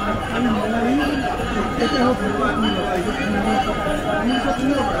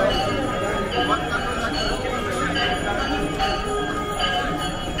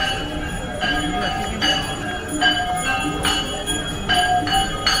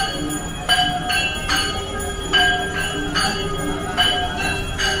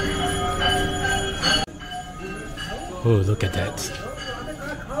 Oh, look at that.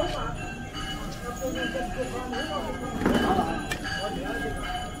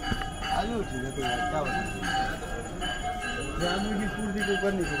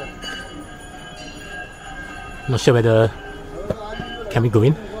 Not sure whether can we go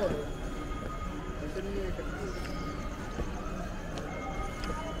in.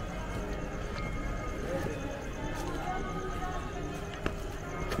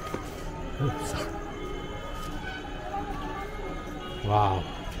 Wow.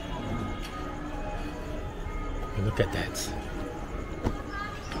 Look at that.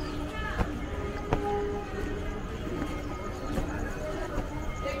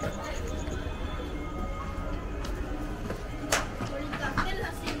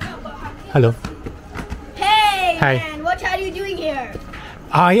 Hello. Hey, Hi. man, what are you doing here?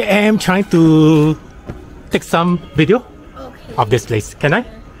 I am trying to take some video Okay. of this place. Can I?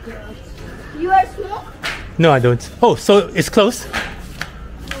 You are smoke? No, I don't. Oh, so it's closed?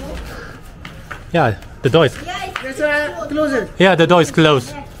 Yeah, the door is... Yeah, Close it. Yeah, the door is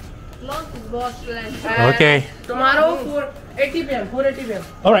closed. Okay. Tomorrow 4:80 p.m. 4:80 p.m.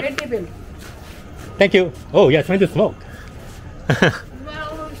 All right. 80 p.m. Thank you. Oh, yeah, trying to smoke.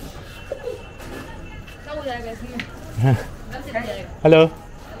 Hello.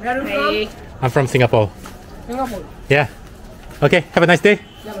 Where are you from? I'm from Singapore. Singapore. Yeah. Okay, have a nice day.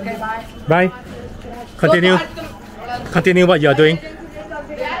 Okay, bye. Bye. Continue. Continue what you're doing.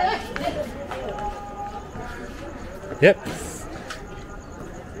 Yep.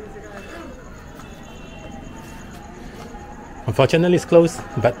 Unfortunately, it's closed,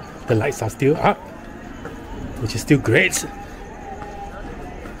 but the lights are still up, which is still great.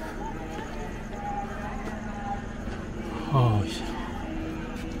 Oh,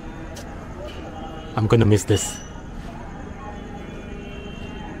 I'm gonna miss this.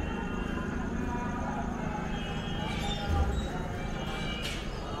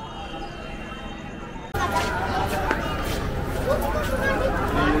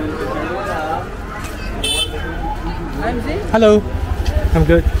 Hello, I'm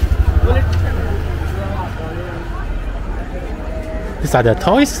good. These are the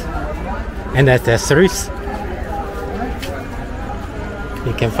toys and accessories.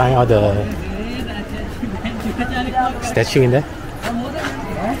 You can find all the statue in there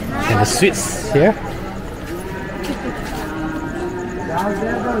and the sweets here.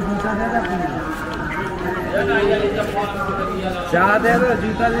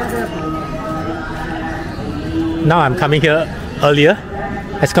 Now I'm coming here earlier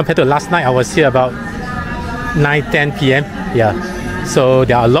as compared to last night. I was here about 9-10 p.m. Yeah, so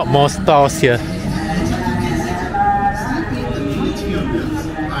there are a lot more stalls here.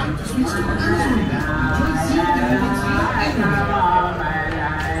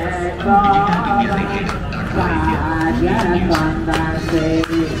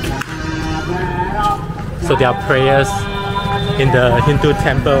 So there are prayers in the Hindu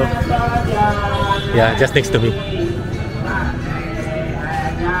temple. Yeah, just next to me.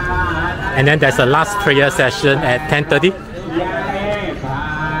 And then there's a last prayer session at 10:30.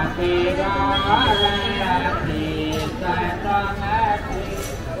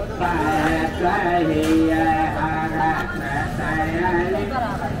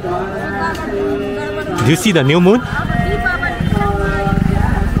 Do you see the new moon?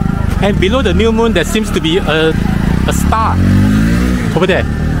 And below the new moon there seems to be a star. Over there,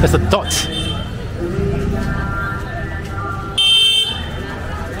 there's a dot.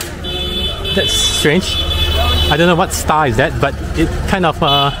 That's strange. I don't know what star is that, but it kind of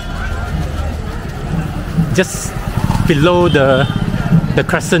just below the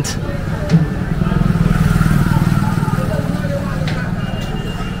crescent.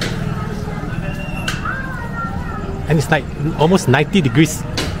 And it's like almost 90 degrees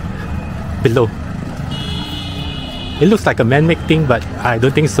below. It looks like a man-made thing, but I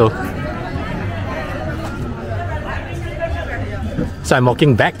don't think so. So I'm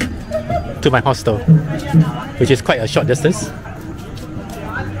walking back to my hostel, which is quite a short distance.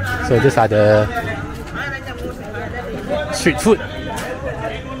 So these are the street food,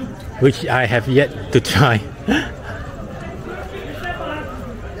 which I have yet to try.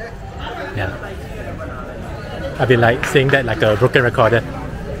 Yeah, I've been like saying that like a broken recorder.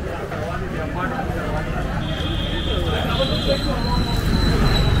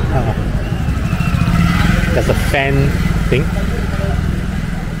 There's a fan thing.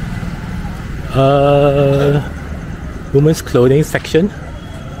 Women's clothing section.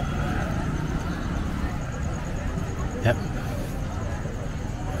 Yep.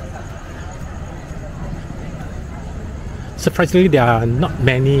 Surprisingly, there are not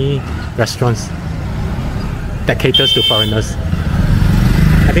many restaurants that caters to foreigners.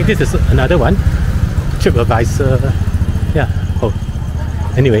 I think this is another one. TripAdvisor. Yeah. Oh.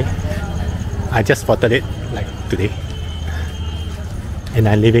 Anyway, I just spotted it like today, and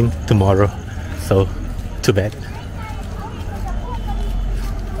I'm leaving tomorrow. So, too bad.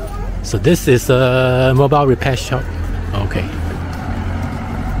 So this is a mobile repair shop. Okay.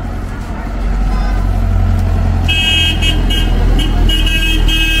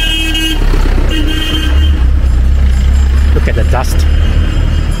 Look at the dust.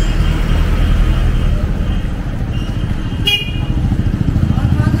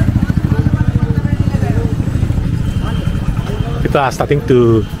 People are starting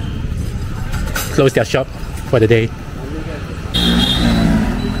to close their shop for the day.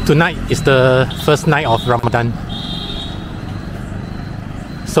 Tonight is the first night of Ramadan.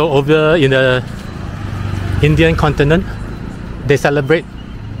 So over in the Indian continent, they celebrate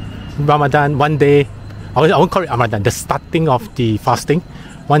Ramadan one day. I won't call it Ramadan, the starting of the fasting,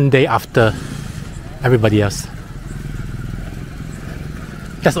 one day after everybody else.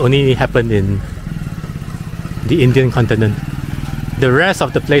 That's only happened in the Indian continent. The rest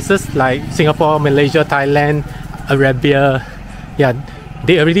of the places like Singapore, Malaysia, Thailand, Arabia, yeah,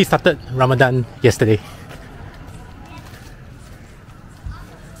 they already started Ramadan yesterday.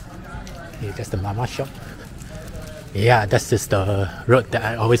 Okay, that's the mama shop. Yeah, that's just the road that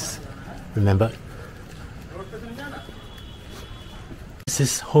I always remember. This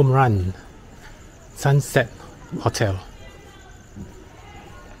is Home Run Sunset Hotel.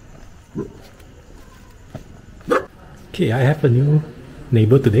 Okay, I have a new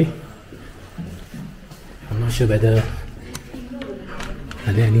neighbor today. I'm not sure whether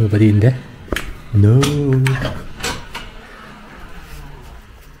are there anybody in there? No.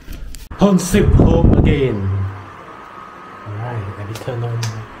 Home sweet home again. Alright, let me turn on.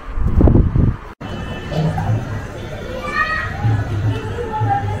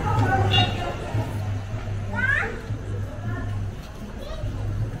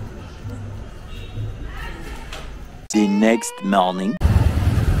 The next morning.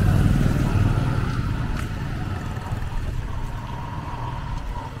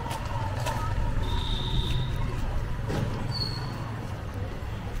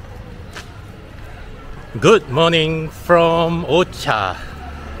 Good morning from Orchha.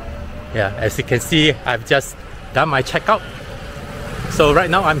 Yeah, as you can see, I've just done my checkout. So right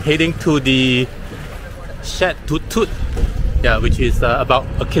now I'm heading to the Chaturbhuj, yeah, which is about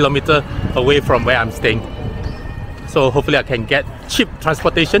a kilometer away from where I'm staying. So hopefully I can get cheap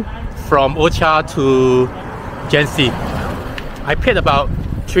transportation from Orchha to Jhansi. I paid about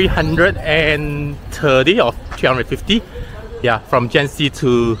 330 or 350, yeah, from Jhansi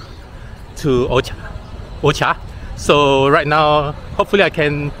to Orchha. So right now, hopefully I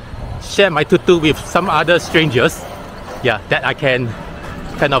can share my tuk-tuk with some other strangers, yeah, that I can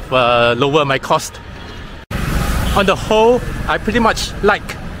kind of lower my cost. On the whole, I pretty much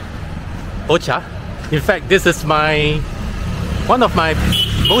like Orchha. In fact, this is one of my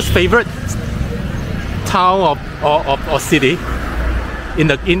most favorite town or city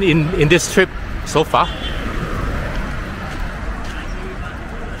in this trip so far.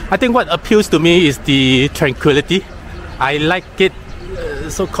 I think what appeals to me is the tranquility. I like it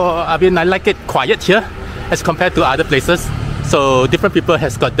I like it quiet here as compared to other places. So different people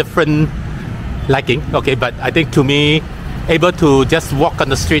has got different liking. Okay, but I think to me, able to just walk on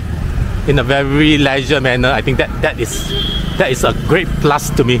the street in a very leisure manner, I think that is a great plus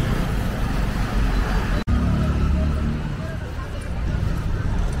to me.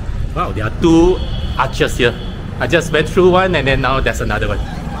 Wow, there are two arches here. I just went through one and then now there's another one.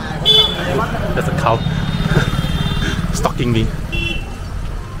 There's a cow stalking me.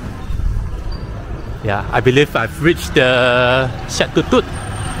 Yeah, I believe I've reached the Chaturbhuj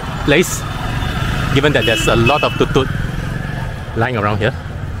place, given that there's a lot of tuk-tuk lying around here.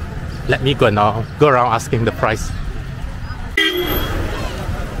 Let me go around asking the price.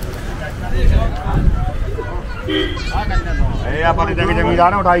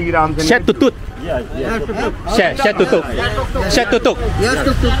 Chaturbhuj. Share tuk-tuk. Share tuk-tuk. Yes,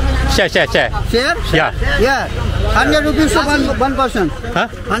 tuk-tuk. Share. Share? Yeah. Yeah. 100 rupees to one person. Huh?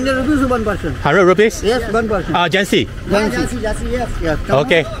 100 rupees to one person. 100 rupees? Yes, one person. Jhansi. Jhansi, yes. Yes.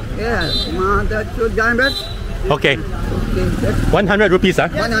 Okay. Yeah. That's your diamond. Okay. Okay. 100 rupees, huh?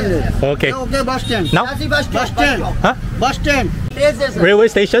 100. Okay. Okay, bus stand. Now? Bus stand. Huh? Bus stand. Railway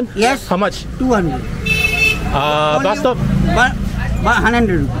station? Yes. How much? 200. Bus stop?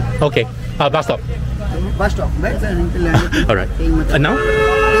 100. Okay. Bus stop. Bus stop. Alright. Now?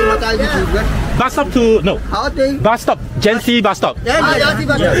 Bus stop to no. How they? Bus stop. Jhansi bus stop. Jhansi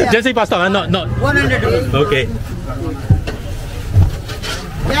bus stop. Jhansi bus stop. Not. 100 rupees. Okay.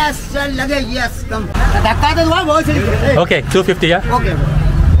 Yes, sir. Lage, yes. Come. धक्का तो हुआ बहुत सही. Okay. 250, yeah. Okay.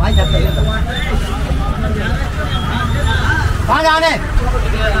 भाई धक्का. कहाँ जाने?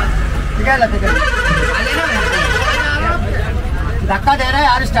 Ticket ला ticket. धक्का दे रहा है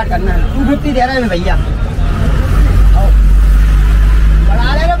यार स्टार्ट करना है. 250 दे रहा है भैया.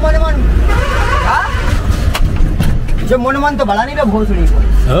 बढ़ा ले रे मोनमन. हाँ? जो मोनमन तो बढ़ा नहीं रहा बहुत सही.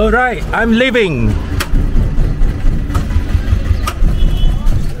 All right. I'm leaving.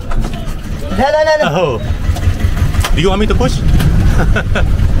 ले. Oh. Do you want me to push?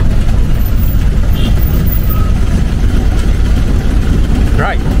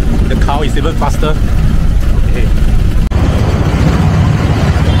 Right. The cow is even faster. Okay.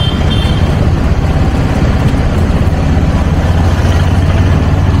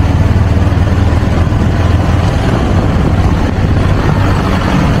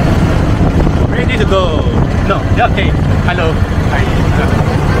 Ready to go. No. Okay. Hello. Hi.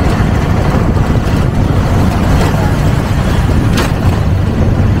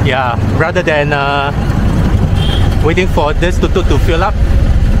 Yeah, rather than waiting for this tuk-tuk to fill up,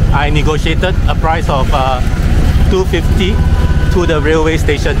 I negotiated a price of 250 to the railway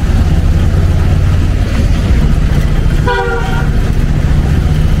station.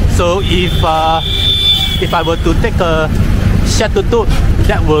 So if I were to take a tuk-tuk,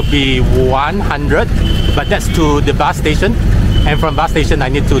 that will be 100, but that's to the bus station, and from bus station I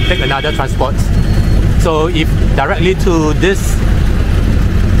need to take another transport. So if directly to this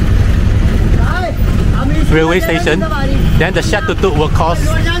railway station, then the tuk-tuk will cost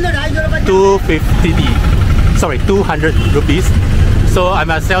 200 rupees. So I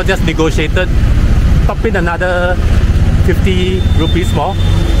myself just negotiated, top in another 50 rupees more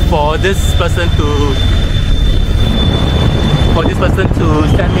for this person to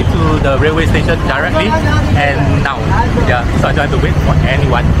send me to the railway station directly and now. Yeah, so I don't have to wait for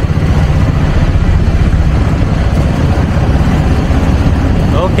anyone.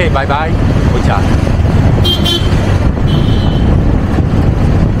 Okay, bye bye. Orchha.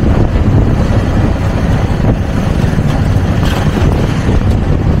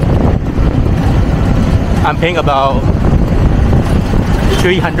 I'm paying about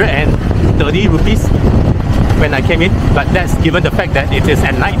 330 rupees when I came in, but that's given the fact that it is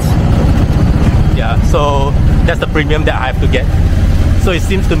at night. Yeah, so that's the premium that I have to get. So it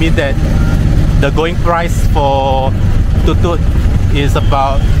seems to me that the going price for tutut is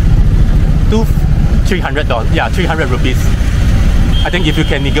about $300. Yeah, 300 rupees. I think if you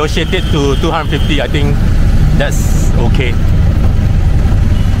can negotiate it to 250, I think that's okay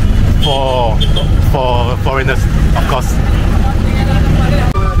for foreigners, of course.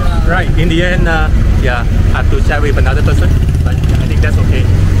 Right, in the end, yeah, I have to chat with another person, but I think that's okay.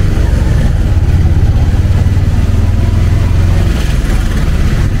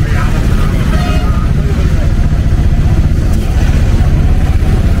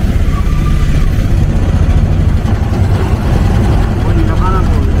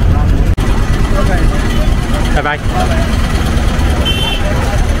 Bye bye.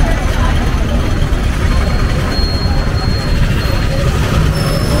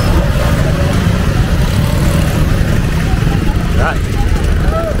 Right,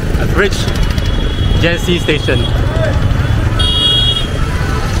 I've reached Jhansi station.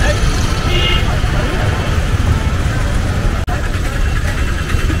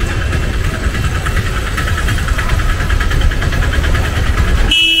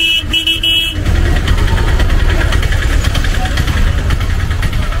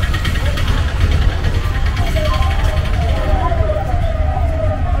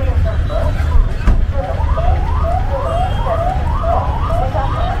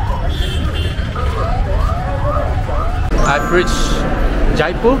 I've reached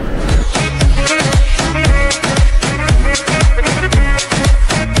Jaipur.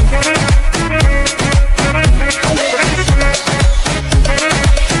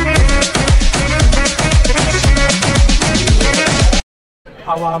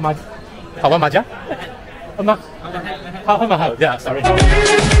 Hawa Maja? Yeah, sorry.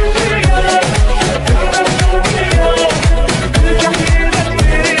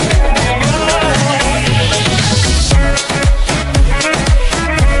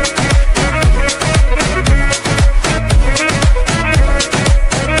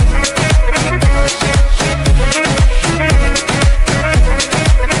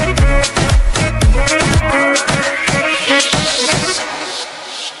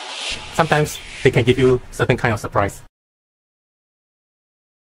 Sometimes they can give you certain kind of surprise.